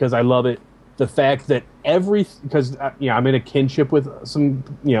 because I love it, the fact that because I'm in a kinship with some,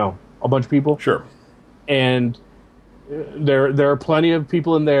 a bunch of people. Sure. And there are plenty of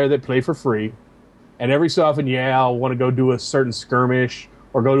people in there that play for free. And every so often, I'll want to go do a certain skirmish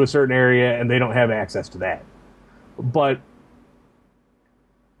or go to a certain area, and they don't have access to that. But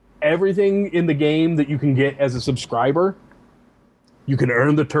everything in the game that you can get as a subscriber, you can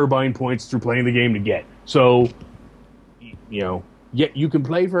earn the turbine points through playing the game to get. So, you can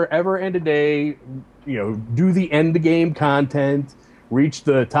play forever and a day, do the end of game content, reach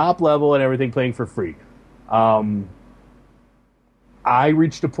the top level and everything playing for free. I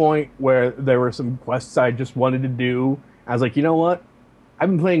reached a point where there were some quests I just wanted to do. I was like, you know what? I've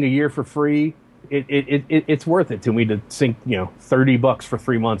been playing a year for free. It's worth it to me to sink, $30 for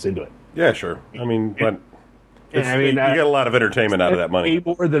 3 months into it. Yeah, sure. I mean, but you get a lot of entertainment out of that money.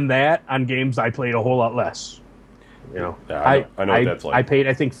 Way more than that on games I played a whole lot less. Yeah, I know what that's like. I paid,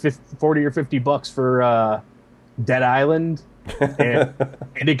 I think, $40 or $50 for Dead Island, and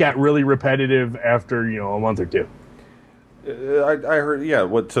it got really repetitive after a month or two. I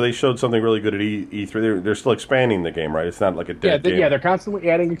heard, so they showed something really good at E3. They're still expanding the game, right? It's not like a dead game. Yeah, they're constantly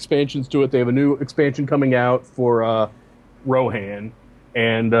adding expansions to it. They have a new expansion coming out for Rohan,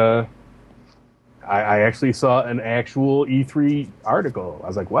 and I actually saw an actual E3 article. I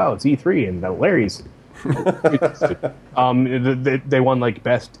was like, wow, it's E3, and Larry's. They won like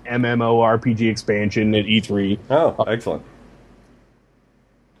best MMORPG expansion at E3. Oh, excellent.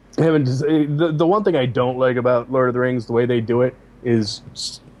 The one thing I don't like about Lord of the Rings, the way they do it, is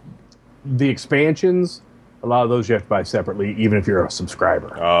the expansions. A lot of those you have to buy separately, even if you're a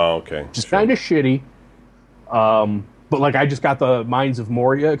subscriber. Oh, okay. Just kind of shitty. But like, I just got the Mines of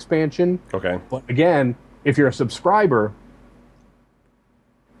Moria expansion. Okay. But again, if you're a subscriber,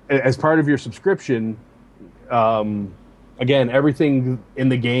 as part of your subscription, again, everything in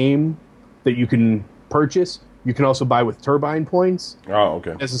the game that you can purchase, you can also buy with turbine points. Oh,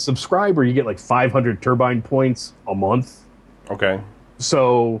 okay. As a subscriber, you get like 500 turbine points a month. Okay.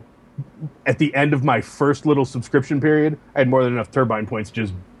 So at the end of my first little subscription period, I had more than enough turbine points to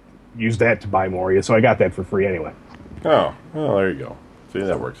just use that to buy Moria, so I got that for free anyway. Oh, well, there you go. See,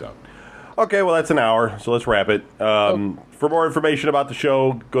 that works out. Okay, well, that's an hour, so let's wrap it. For more information about the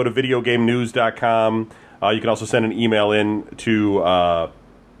show, go to videogamenews.com. You can also send an email in to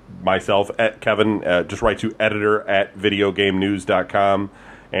myself, at Kevin. Just write to editor@videogamenews.com.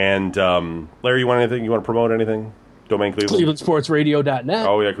 And Larry, you want anything? You want to promote anything? Domain Cleveland? ClevelandSportsRadio.net.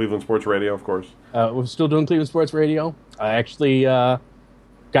 Oh, yeah, Cleveland Sports Radio, of course. We're still doing Cleveland Sports Radio. I actually got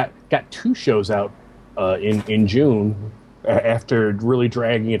 2 shows out in June after really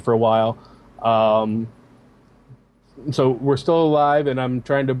dragging it for a while. So we're still alive, and I'm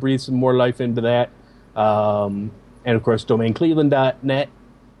trying to breathe some more life into that. And, of course, DomainCleveland.net.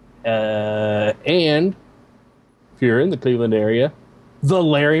 And if you're in the Cleveland area, the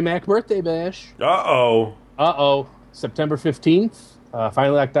Larry Mack Birthday Bash. Uh-oh. September 15th.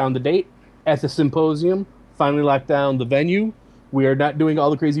 Finally locked down the date at the Symposium. Finally locked down the venue. We are not doing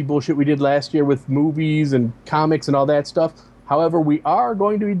all the crazy bullshit we did last year with movies and comics and all that stuff. However, we are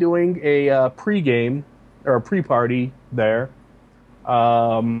going to be doing a pre-game or a pre-party there.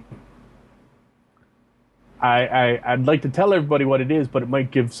 I'd like to tell everybody what it is, but it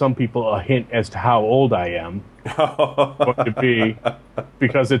might give some people a hint as to how old I am. Going to be,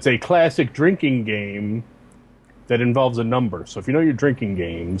 because it's a classic drinking game that involves a number. So if you know your drinking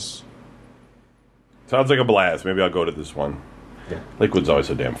games... Sounds like a blast. Maybe I'll go to this one. Yeah. Lakewood's always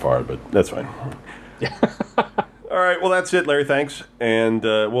so damn far, but that's fine. All right, well, that's it, Larry. Thanks. And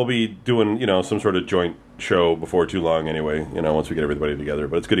we'll be doing, some sort of joint show before too long anyway, once we get everybody together.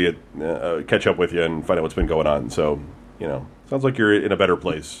 But it's good to get catch up with you and find out what's been going on. So, sounds like you're in a better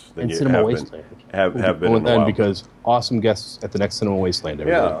place than you have been. Have been in a while. Because awesome guests at the next Cinema Wasteland.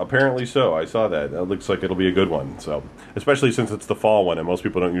 Yeah, apparently so. I saw that. It looks like it'll be a good one. So, especially since it's the fall one, and most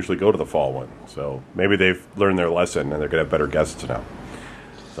people don't usually go to the fall one. So maybe they've learned their lesson, and they're going to have better guests now.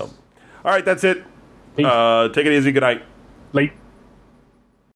 So, all right, that's it. Take it easy. Good night. Late.